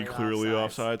pretty really clearly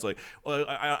offsides? Like, well,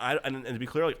 and to be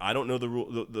clear, like I don't know the rule,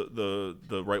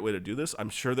 the right way to do this.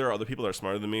 I'm sure there are other people that are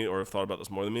smarter than me or have thought about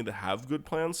this more than me that have good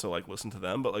plans. So like, listen to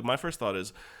them. But like, my first thought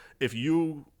is, if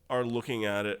you are looking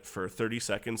at it for 30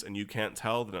 seconds and you can't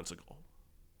tell, then it's a goal.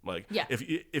 Like, yeah.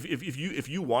 if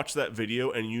you watch that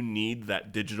video and you need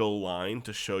that digital line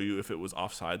to show you if it was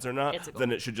offsides or not,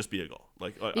 then it should just be a goal.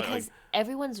 Like, because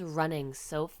everyone's running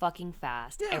so fucking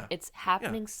fast. Yeah. It's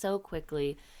happening so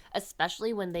quickly,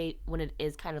 especially when it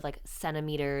is kind of like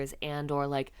centimeters and or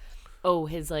like, oh,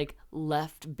 his like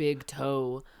left big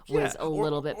toe was a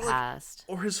little bit past,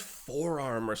 or his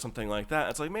forearm or something like that.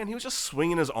 It's like, man, he was just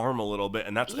swinging his arm a little bit,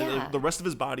 and and the rest of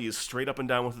his body is straight up and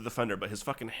down with the defender, but his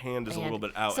fucking hand is a little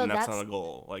bit out, and that's not a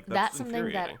goal. Like that's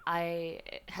something that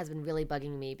has been really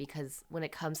bugging me, because when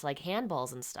it comes to like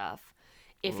handballs and stuff,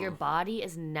 if your body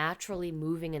is naturally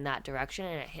moving in that direction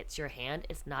and it hits your hand,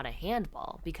 it's not a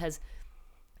handball, because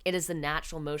it is the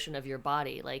natural motion of your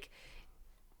body. Like,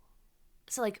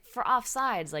 so like for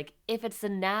offsides, like if it's the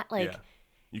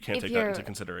you can't take that into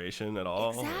consideration at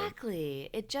all. Exactly.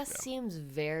 It just seems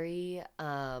very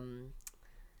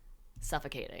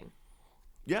suffocating.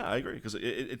 Yeah, I agree, because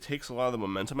it takes a lot of the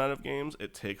momentum out of games.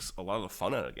 It takes a lot of the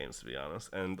fun out of games, to be honest.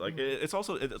 And like it's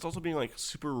also being like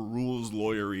super rules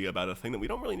lawyery about a thing that we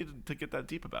don't really need to get that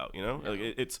deep about. You know, like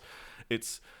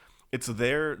it's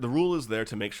there. The rule is there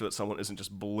to make sure that someone isn't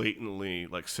just blatantly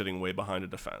like sitting way behind a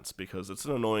defense, because it's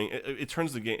an annoying. It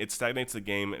turns the game. It stagnates the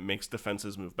game. It makes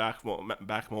defenses move back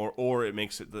more, or it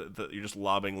makes it that you're just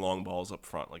lobbing long balls up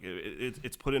front. Like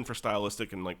it's put in for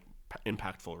stylistic and like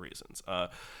impactful reasons.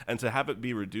 And to have it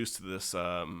be reduced to this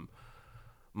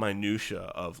minutia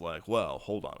of like, well,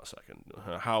 hold on a second,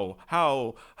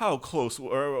 how close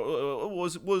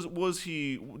was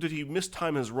he? Did he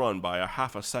mistime his run by a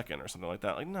half a second or something like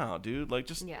that? Like, no, dude. Like,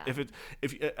 just if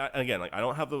again, like, I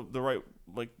don't have the right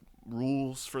like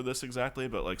rules for this exactly,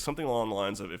 but like something along the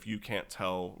lines of, if you can't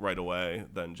tell right away,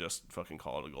 then just fucking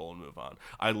call it a goal and move on.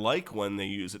 I like when they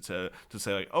use it to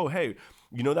say like, oh, hey,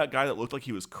 you know that guy that looked like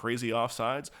he was crazy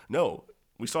offsides? No.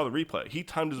 We saw the replay. He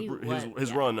timed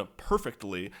his run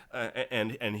perfectly,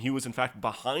 and he was in fact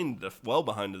well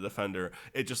behind the defender.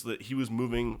 It just that he was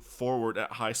moving forward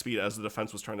at high speed as the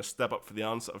defense was trying to step up for the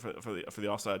for the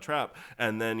offside trap,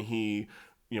 and then he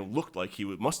looked like he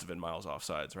must have been miles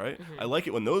offsides, right? Mm-hmm. I like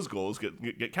it when those goals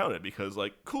get counted, because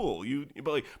like, cool,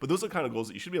 but those are the kind of goals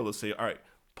that you should be able to say, all right,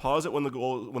 pause it when the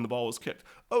ball was kicked.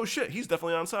 Oh shit, he's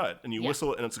definitely onside, and you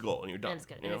whistle it, and it's a goal, and you're done. And it's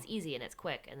good, and it's easy, and it's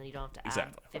quick, and then you don't have to add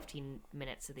 15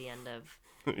 minutes to the end of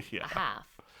a half.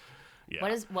 Yeah.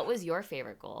 What was your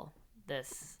favorite goal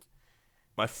this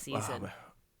season?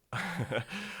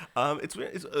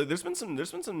 There's been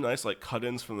some nice like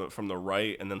cut-ins from the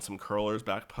right, and then some curlers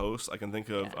back post. I can think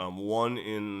of one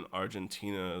in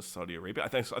Argentina, Saudi Arabia.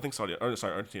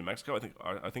 Argentina, Mexico.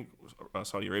 I think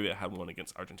Saudi Arabia had one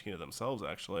against Argentina themselves,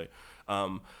 actually.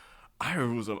 I'm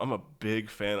a big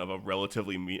fan of a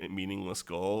relatively meaningless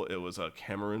goal. It was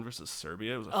Cameroon versus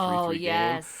Serbia. It was a 3-3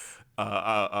 game.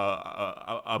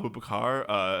 Abu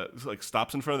Bakar like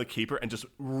stops in front of the keeper and just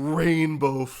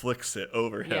rainbow flicks it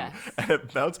over him. Yes. And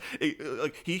it bounced.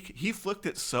 He flicked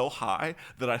it so high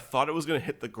that I thought it was going to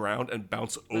hit the ground and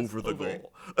bounce over the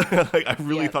goal. Like, I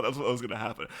really thought that's what was going to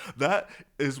happen. That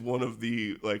is one of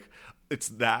the it's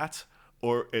that.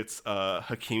 Or it's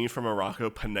Hakimi from Morocco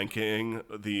Panenkaing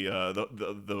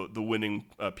the winning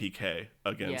PK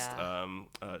against the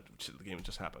game that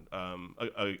just happened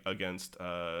against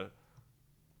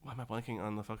why am I blanking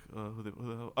on the fuck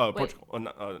Portugal?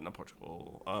 Not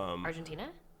Portugal. Argentina?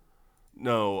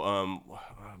 No.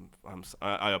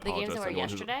 I apologize. The games that were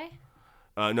yesterday?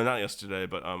 No, not yesterday,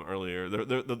 but earlier.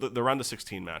 The round of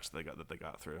 16 match that they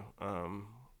got through.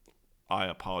 I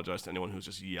apologize to anyone who's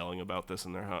just yelling about this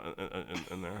in their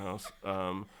house.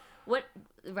 What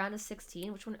round of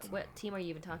 16? Which one? What team are you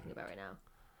even talking about right now?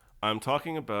 I'm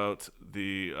talking about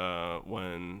the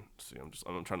when. See,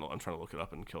 I'm trying to look it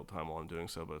up and kill time while I'm doing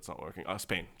so, but it's not working.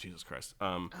 Spain. Jesus Christ.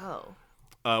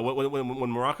 When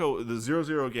Morocco, the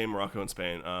 0-0 game, Morocco and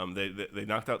Spain, they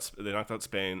knocked out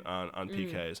Spain on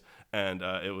PKs, and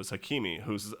it was Hakimi,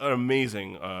 who's an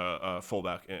amazing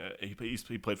fullback.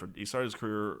 He started his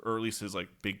career, or at least his like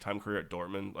big time career at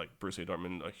Dortmund, like Borussia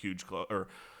Dortmund, a huge club, or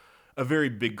a very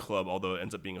big club, although it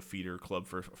ends up being a feeder club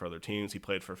for other teams. He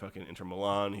played for fucking Inter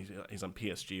Milan. He's on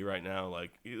PSG right now.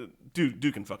 Like,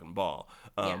 dude can fucking ball.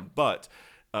 But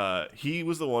he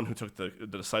was the one who took the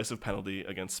decisive penalty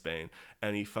against Spain,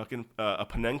 and he fucking a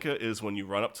Panenka is when you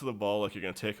run up to the ball like you're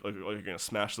gonna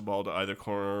smash the ball to either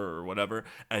corner or whatever,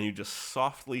 and you just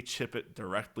softly chip it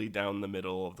directly down the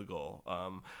middle of the goal.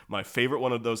 My favorite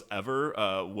one of those ever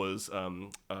was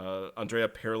Andrea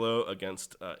Pirlo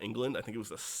against England. I think it was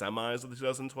the semis of the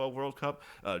 2012 World Cup.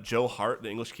 Joe Hart, the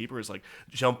English keeper, is like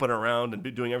jumping around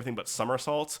and doing everything but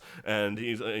somersaults, and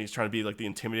he's trying to be like the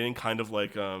intimidating kind of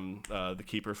like the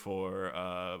keeper for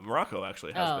Morocco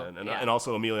actually has been, and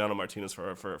also Emiliano Martinez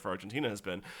for Argentina has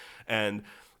been, and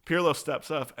Pirlo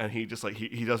steps up and he just like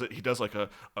he does like an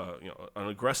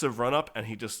aggressive run up, and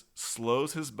he just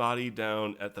slows his body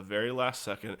down at the very last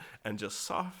second and just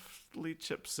softly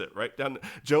chips it right down.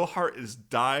 Joe Hart is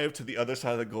dived to the other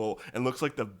side of the goal and looks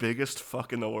like the biggest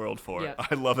fuck in the world for it.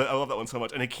 I love it. I love that one so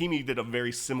much. And Hakimi did a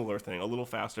very similar thing, a little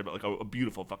faster, but like a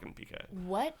beautiful fucking PK.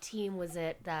 What team was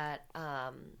it that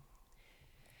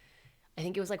I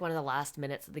think it was like one of the last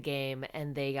minutes of the game,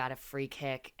 and they got a free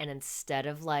kick, and instead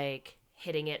of like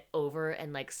hitting it over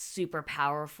and like super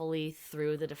powerfully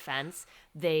through the defense,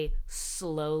 they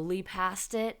slowly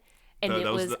passed it. And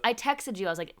I texted you, I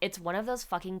was like, it's one of those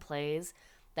fucking plays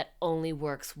that only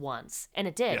works once. And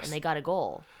it did, and they got a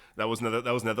goal. That was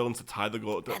Netherlands to tie the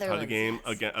game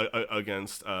yes.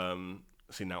 against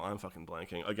see, now I'm fucking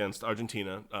blanking, against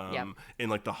Argentina in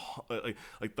like the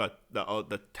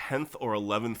 10th or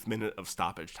 11th minute of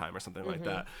stoppage time or something like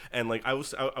that. And like I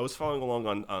was following along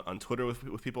on Twitter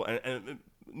with people, and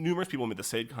numerous people made the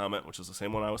same comment, which is the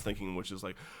same one I was thinking, which is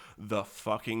like the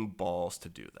fucking balls to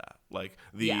do that. Like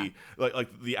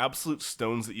like the absolute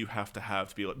stones that you have to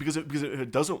be like, because if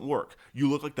it doesn't work, you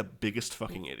look like the biggest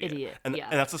fucking idiot. And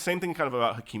that's the same thing kind of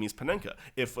about Hakimi's Panenka.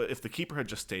 If the keeper had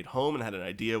just stayed home and had an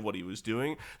idea of what he was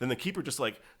doing, then the keeper just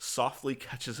like softly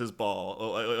catches his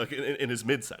ball like in his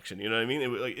midsection. You know what I mean?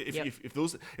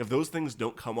 If those things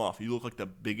don't come off, you look like the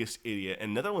biggest idiot.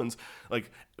 And Netherlands,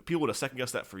 like, people would have second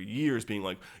guessed that for years, being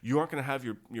like, you aren't going to have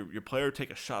your player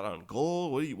take a shot on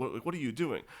goal. What are you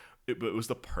doing? It was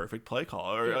the perfect play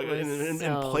call. And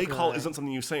play call isn't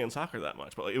something you say in soccer that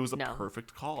much, but it was the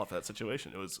perfect call for that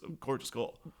situation. It was a gorgeous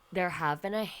goal. There have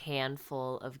been a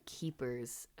handful of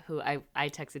keepers who I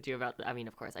texted you about. I mean,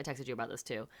 of course, I texted you about this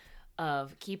too.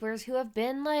 Of keepers who have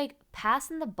been like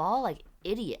passing the ball like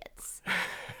idiots.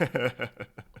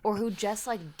 Or who just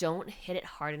like don't hit it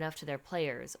hard enough to their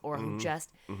players, or who just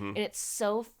and it's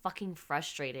so fucking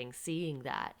frustrating seeing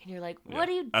that, and you're like, what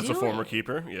are you doing? As a former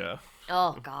keeper,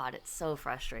 oh god, it's so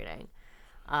frustrating.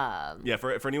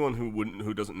 For anyone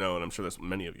who doesn't know, and I'm sure there's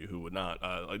many of you who would not,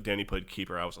 like Danny played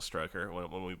keeper, I was a striker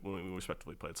when we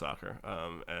respectively played soccer,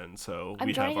 and so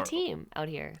I'm joining a team out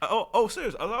here. Oh,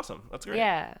 serious? Oh, awesome! That's great.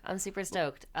 Yeah, I'm super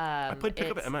stoked. I played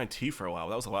pickup at MIT for a while.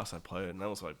 That was the last I played, and that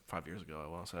was like 5 years ago, I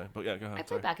want to say. But yeah, go ahead. I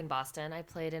played back in Boston. I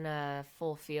played in a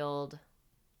full field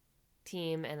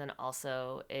team, and then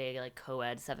also a like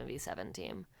co-ed 7v7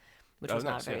 team. Which was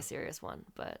not a very serious one,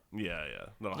 but yeah,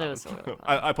 it was totally fun.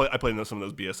 I played in some of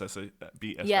those BSSC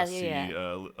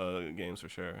games for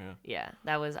sure. Yeah,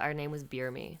 our name was Beer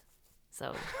Me,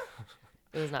 so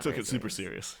it was not. Took it super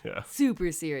serious. Yeah,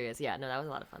 super serious. Yeah, no, that was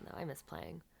a lot of fun though. I miss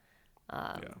playing.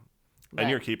 And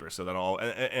you're a keeper, so that all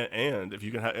and if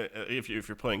you can if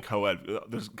you're playing co-ed,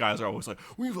 those guys are always like,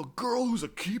 we have a girl who's a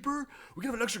keeper. We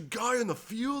can have an extra guy in the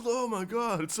field. Oh my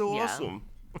god, it's so awesome.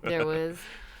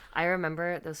 I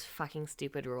remember those fucking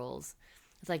stupid rules.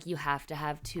 It's like you have to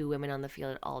have 2 women on the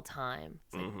field at all time.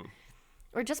 Like,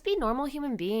 or just be normal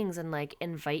human beings and like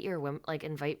invite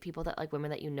people that like women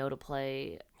that you know to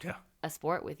play a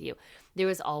sport with you. There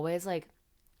was always like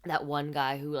that one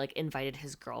guy who like invited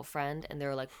his girlfriend, and they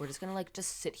were like, we're just gonna like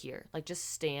just sit here, like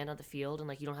just stand on the field, and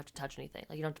like you don't have to touch anything,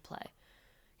 like you don't have to play,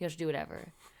 you have to do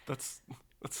whatever. That's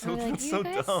so dumb.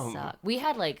 Suck. We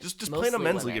had like just play in a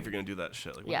men's league if you're gonna do that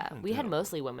shit. Like, we had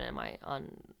mostly women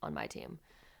on my team.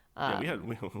 We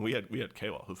had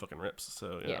K-Wall who fucking rips.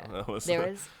 So that was,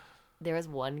 there was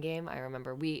one game I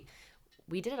remember we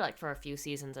did it like for a few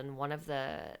seasons, and one of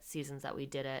the seasons that we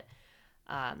did it,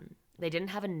 they didn't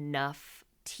have enough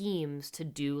teams to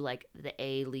do like the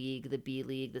A league, the B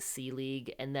league, the C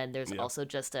league, and then there's also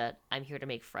just a I'm here to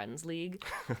make friends league,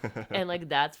 and like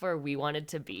that's where we wanted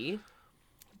to be.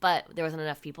 But there wasn't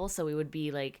enough people, so we would be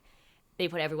like, they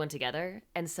put everyone together.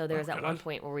 And so there was at one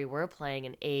point where we were playing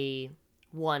an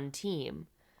A1 team.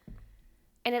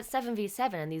 And it's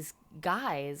 7v7, and these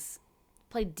guys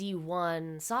play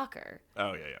D1 soccer.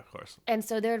 Oh, yeah, of course. And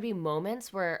so there would be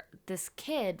moments where this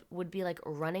kid would be, like,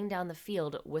 running down the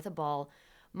field with a ball.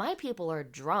 My people are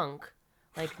drunk,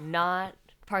 like, not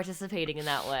participating in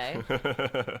that way.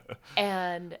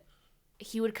 And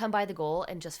he would come by the goal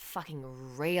and just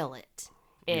fucking rail it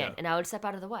in. Yeah. And I would step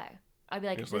out of the way. I'd be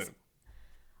like,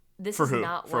 this is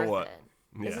not worth it.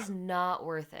 This is not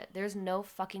worth it. There's no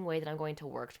fucking way that I'm going to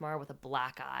work tomorrow with a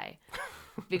black eye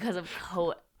because of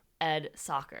co-ed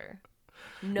soccer.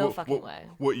 No fucking way.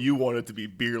 What you wanted to be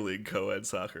beer league co-ed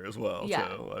soccer as well. Yeah.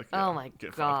 So, like, oh my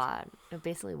God. It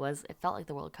basically was. It felt like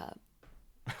the World Cup.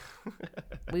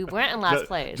 We weren't in last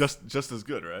place. Just as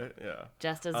good, right? Yeah.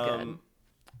 Just as good.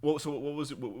 Well, so what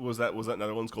was that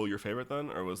Netherlands goal your favorite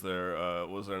then, or was there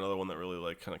another one that really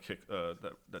like kind of kicked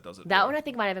that does it? That one I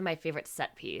think might have been my favorite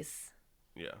set piece.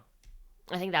 Yeah.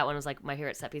 I think that one was like my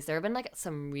favorite set piece. There have been like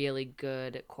some really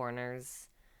good corners,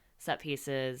 set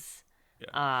pieces.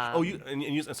 Yeah.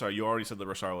 You already said the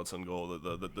Richarlison goal,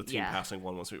 the team passing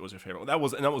one was your favorite. That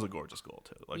was a gorgeous goal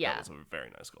too. Like that was a very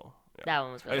nice goal. Yeah. That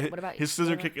one was really. What about his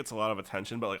scissor kick gets a lot of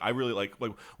attention, but like I really like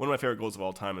one of my favorite goals of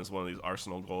all time is one of these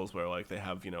Arsenal goals where like they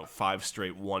have 5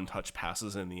 straight one-touch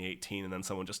passes in the 18 and then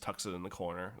someone just tucks it in the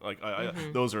corner. Like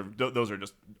those are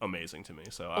just amazing to me.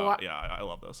 So I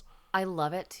love those. I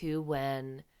love it too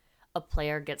when a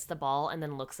player gets the ball and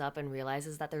then looks up and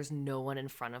realizes that there's no one in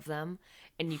front of them,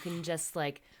 and you can just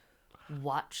like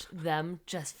watch them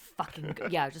just fucking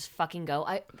go.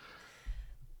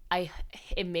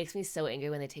 It makes me so angry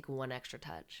when they take one extra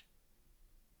touch.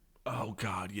 Oh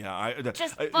God, yeah.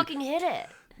 Fucking hit it.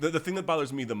 The thing that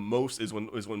bothers me the most is when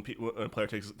a player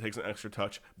takes an extra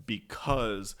touch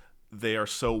because they are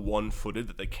so one-footed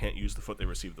that they can't use the foot they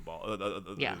receive the ball.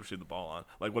 They receive the ball on.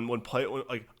 Like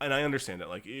and I understand that.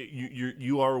 Like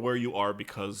you are where you are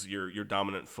because your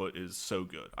dominant foot is so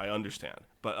good. I understand,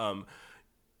 but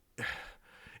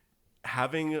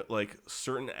having like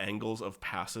certain angles of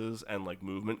passes and like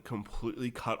movement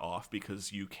completely cut off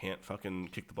because you can't fucking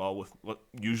kick the ball with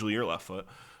usually your left foot.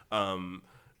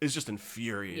 Is just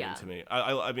infuriating to me.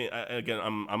 I mean, again,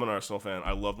 I'm an Arsenal fan.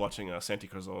 I love watching Santi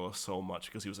Cazorla so much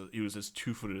because he was as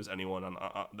 2-footed as anyone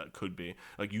that could be.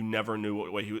 Like you never knew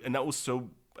what way he was, and that was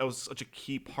such a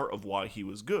key part of why he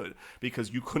was good because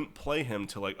you couldn't play him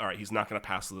to like, all right, he's not going to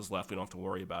pass with his left. We don't have to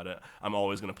worry about it. I'm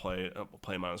always going to play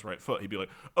him on his right foot. He'd be like,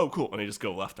 oh, cool, and he'd just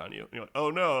go left on you. And you're like, oh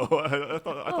no, I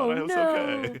thought I was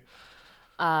okay.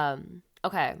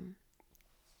 Okay.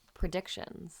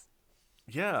 Predictions.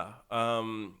 Yeah.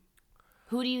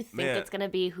 Who do you think it's gonna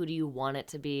be? Who do you want it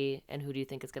to be? And who do you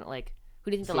think it's gonna like?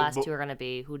 Who do you think the last two are gonna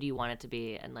be? Who do you want it to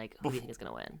be? And like, who do you think is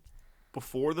gonna win?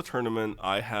 Before the tournament,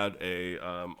 I had a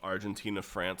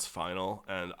Argentina-France final,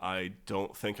 and I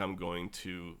don't think I'm going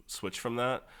to switch from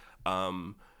that.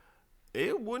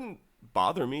 It wouldn't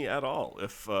bother me at all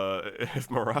if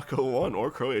Morocco won or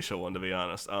Croatia won, to be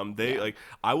honest.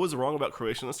 I was wrong about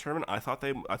Croatia in this tournament. I thought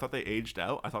they aged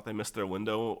out. I thought they missed their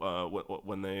window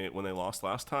when they lost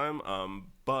last time.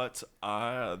 But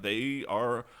they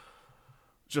are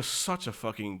just such a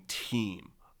fucking team.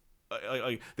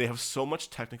 They have so much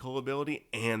technical ability,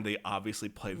 and they obviously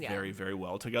play very, very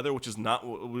well together, which is not,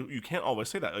 you can't always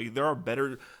say that. Like,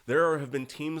 there have been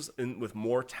teams with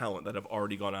more talent that have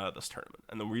already gone out of this tournament.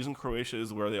 And the reason Croatia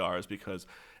is where they are is because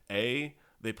A,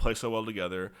 they play so well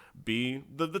together, B,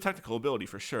 the technical ability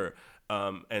for sure,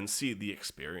 and C, the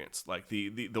experience, like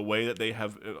the way that they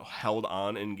have held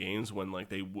on in games when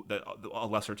like a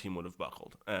lesser team would have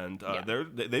buckled, and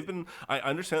they've been. I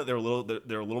understand that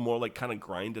they're a little more like kind of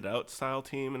grinded out style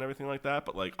team and everything like that,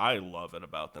 but like I love it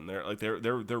about them.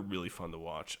 They're really fun to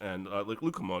watch, and like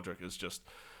Luka Modric is just.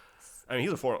 I mean,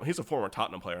 he's a former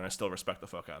Tottenham player, and I still respect the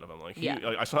fuck out of him. Like,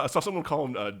 I saw someone call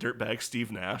him dirtbag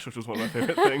Steve Nash, which was one of my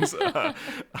favorite things.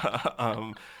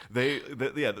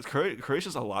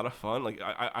 Croatia's a lot of fun. Like,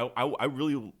 I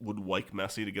really would like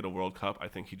Messi to get a World Cup. I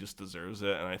think he just deserves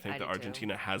it, and I think that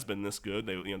Argentina has been this good.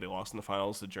 They lost in the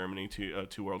finals to Germany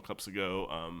two World Cups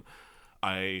ago.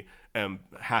 I am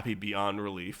happy beyond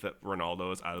relief that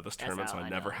Ronaldo is out of this tournament, so I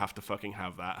never have to fucking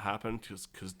have that happen,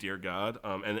 because dear God.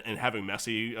 And having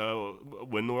Messi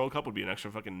win the World Cup would be an extra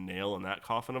fucking nail in that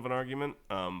coffin of an argument.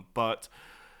 But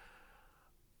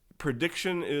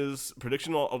prediction,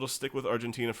 I'll just stick with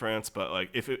Argentina, France. But like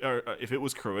if it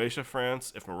was Croatia,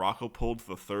 France, if Morocco pulled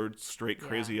the third straight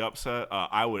crazy upset,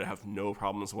 I would have no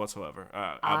problems whatsoever.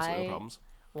 Absolutely no problems.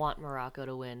 Want Morocco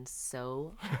to win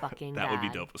so fucking that would be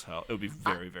dope as hell. It would be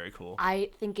very, very cool. I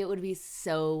think it would be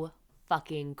so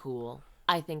fucking cool.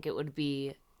 I think it would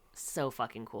be so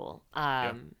fucking cool.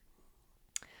 I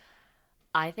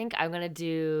think I'm gonna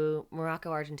do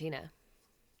Morocco, Argentina.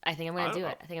 I think I'm gonna do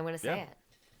it. I think I'm gonna say it.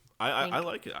 I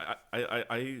like it.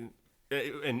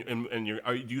 And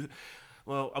you?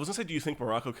 Well, I was gonna say, do you think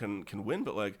Morocco can win?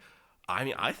 But like, I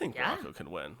mean, I think Morocco can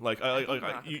win. Like,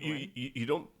 you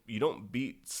don't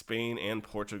beat Spain and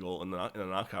Portugal in the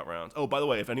knockout rounds. Oh, by the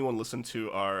way, if anyone listened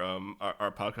to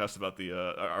our podcast about the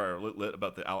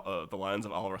Lions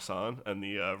of Al Rassan and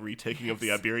the retaking of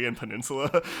the Iberian Peninsula,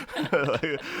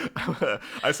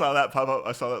 I saw that pop up.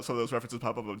 I saw that some of those references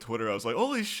pop up on Twitter. I was like,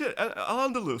 holy shit,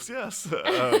 Al-Andalus, yes.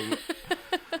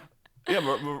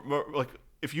 Like,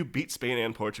 if you beat Spain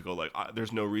and Portugal, like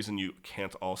there's no reason you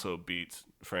can't also beat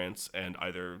France and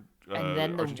either and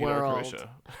then the Argentina world. or Croatia.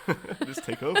 Just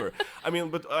take over. I mean,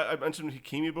 but I mentioned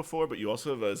Hakimi before, but you also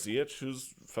have Ziyech,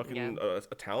 who's fucking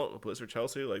a talent who plays for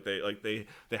Chelsea. Like they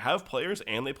have players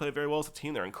and they play very well as a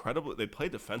team. They're incredible. They play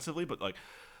defensively, but like.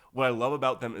 What I love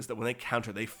about them is that when they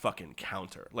counter, they fucking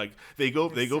counter. Like they go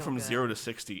from good. 0 to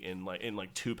 60 in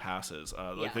 2 passes.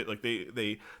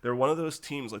 They're one of those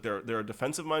teams. Like they're a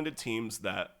defensive minded teams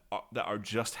that are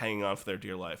just hanging on for their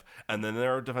dear life. And then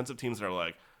there are defensive teams that are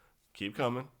like, keep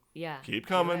coming, keep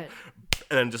coming,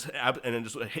 and then just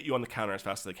hit you on the counter as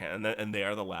fast as they can. And they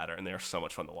are the latter, and they are so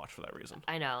much fun to watch for that reason.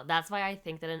 I know. That's why I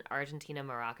think that an Argentina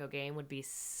Morocco game would be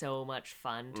so much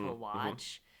fun to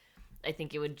watch. I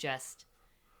think it would just.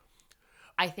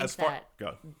 I think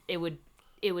it would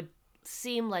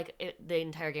seem like the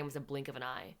entire game was a blink of an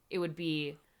eye. It would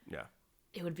be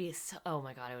so. Oh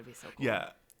my god, it would be so cool. Yeah,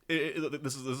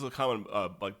 this is a common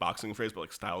like boxing phrase, but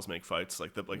like styles make fights.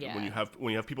 Like when you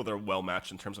have people that are well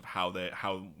matched in terms of how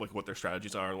what their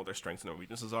strategies are and what their strengths and their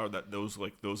weaknesses are. That those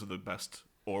are the best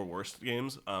or worst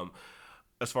games.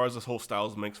 As far as this whole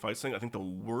styles makes fights thing, I think the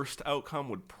worst outcome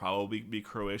would probably be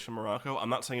Croatia-Morocco. I'm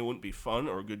not saying it wouldn't be fun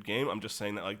or a good game. I'm just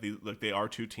saying that they are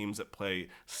two teams that play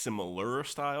similar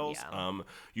styles. Yeah.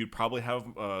 You'd probably have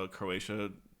Croatia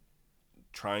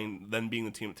being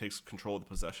the team that takes control of the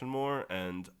possession more,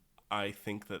 and I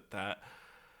think that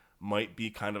might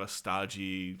be kind of a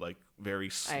stodgy, like very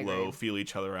slow, feel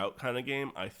each other out kind of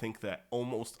game. I think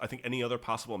any other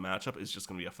possible matchup is just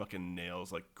going to be a fucking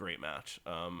nails, like great match.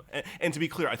 And to be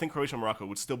clear, I think Croatia and Morocco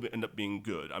would still end up being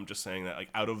good. I'm just saying that like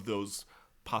out of those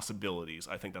possibilities,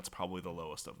 I think that's probably the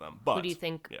lowest of them. But who do you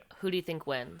think? Yeah. Who do you think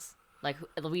wins? Like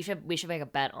we should make a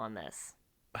bet on this.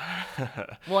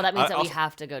 Well, that means we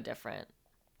have to go different.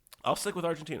 I'll stick with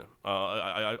Argentina.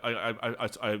 I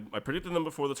predicted them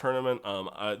before the tournament.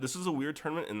 This is a weird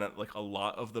tournament in that like a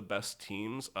lot of the best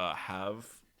teams have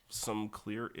some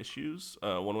clear issues,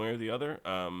 one way or the other,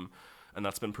 and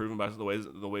that's been proven by the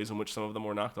ways in which some of them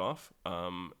were knocked off.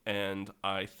 And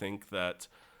I think that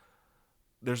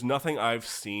there's nothing I've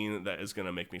seen that is going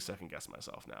to make me second guess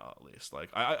myself now. At least, like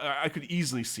I could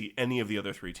easily see any of the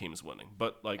other 3 teams winning,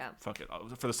 but like fuck it,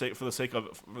 for the sake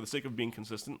of being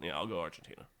consistent, I'll go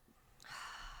Argentina.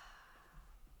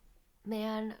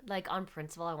 Man, like on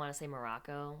principle, I want to say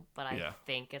Morocco, but I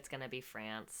think it's gonna be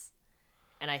France,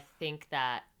 and I think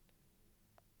that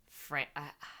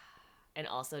and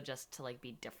also just to like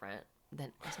be different,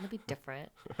 then it's gonna be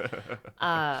different.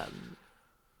 I'm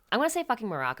gonna say fucking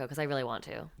Morocco because I really want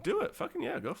to. Do it, fucking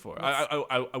yeah, go for it.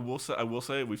 I will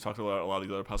say we've talked about a lot of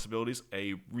the other possibilities.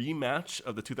 A rematch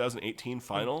of the 2018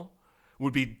 final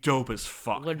would be dope as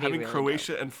fuck. Having really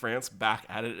Croatia dope. And France back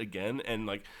at it again, and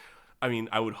like. I mean,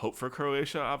 I would hope for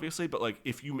Croatia, obviously, but like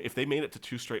if they made it to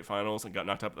 2 straight finals and got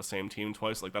knocked out by the same team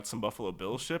twice, like that's some Buffalo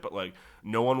Bills shit. But like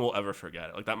no one will ever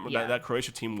forget it. Like that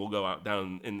Croatia team will go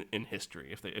down in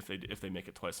history if they make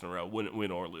it twice in a row, win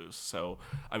or lose. So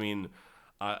I mean,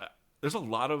 there's a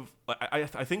lot of I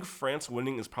think France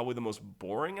winning is probably the most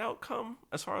boring outcome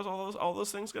as far as all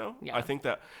those things go. Yeah. I think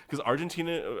that because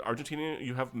Argentina,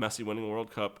 you have Messi winning the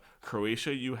World Cup.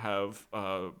 Croatia, you have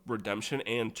redemption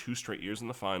and 2 straight years in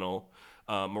the final.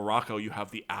 Morocco, you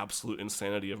have the absolute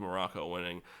insanity of Morocco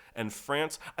winning. And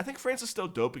France, I think France is still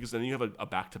dope because then you have a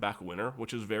back-to-back winner,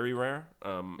 which is very rare.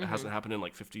 It hasn't happened in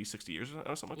like 50, 60 years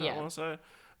or something like that, I want to say.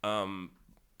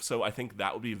 So I think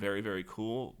that would be very, very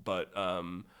cool. But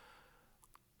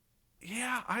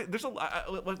there's a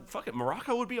lot. Fuck it,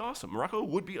 Morocco would be awesome. Morocco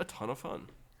would be a ton of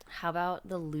fun. How about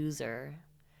the loser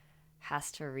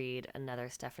has to read another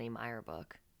Stephenie Meyer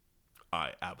book?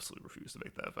 I absolutely refuse to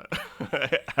make that bet.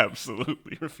 I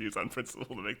absolutely refuse on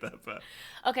principle to make that bet.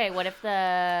 Okay, what if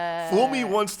the... Fool me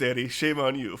once, Daddy, shame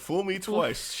on you. Fool me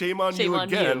twice, shame on you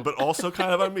again, but also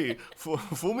kind of on me.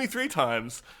 Fool me 3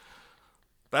 times.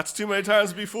 That's too many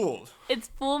times to be fooled. It's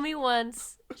fool me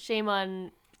once, shame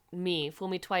on me. Fool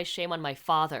me twice, shame on my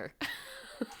father.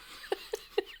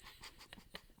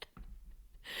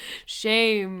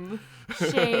 Shame.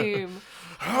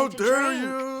 How dare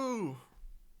you?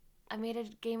 I made a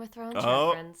Game of Thrones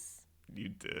reference. You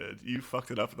did. You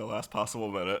fucked it up in the last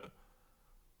possible minute.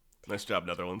 Nice job,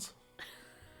 Netherlands.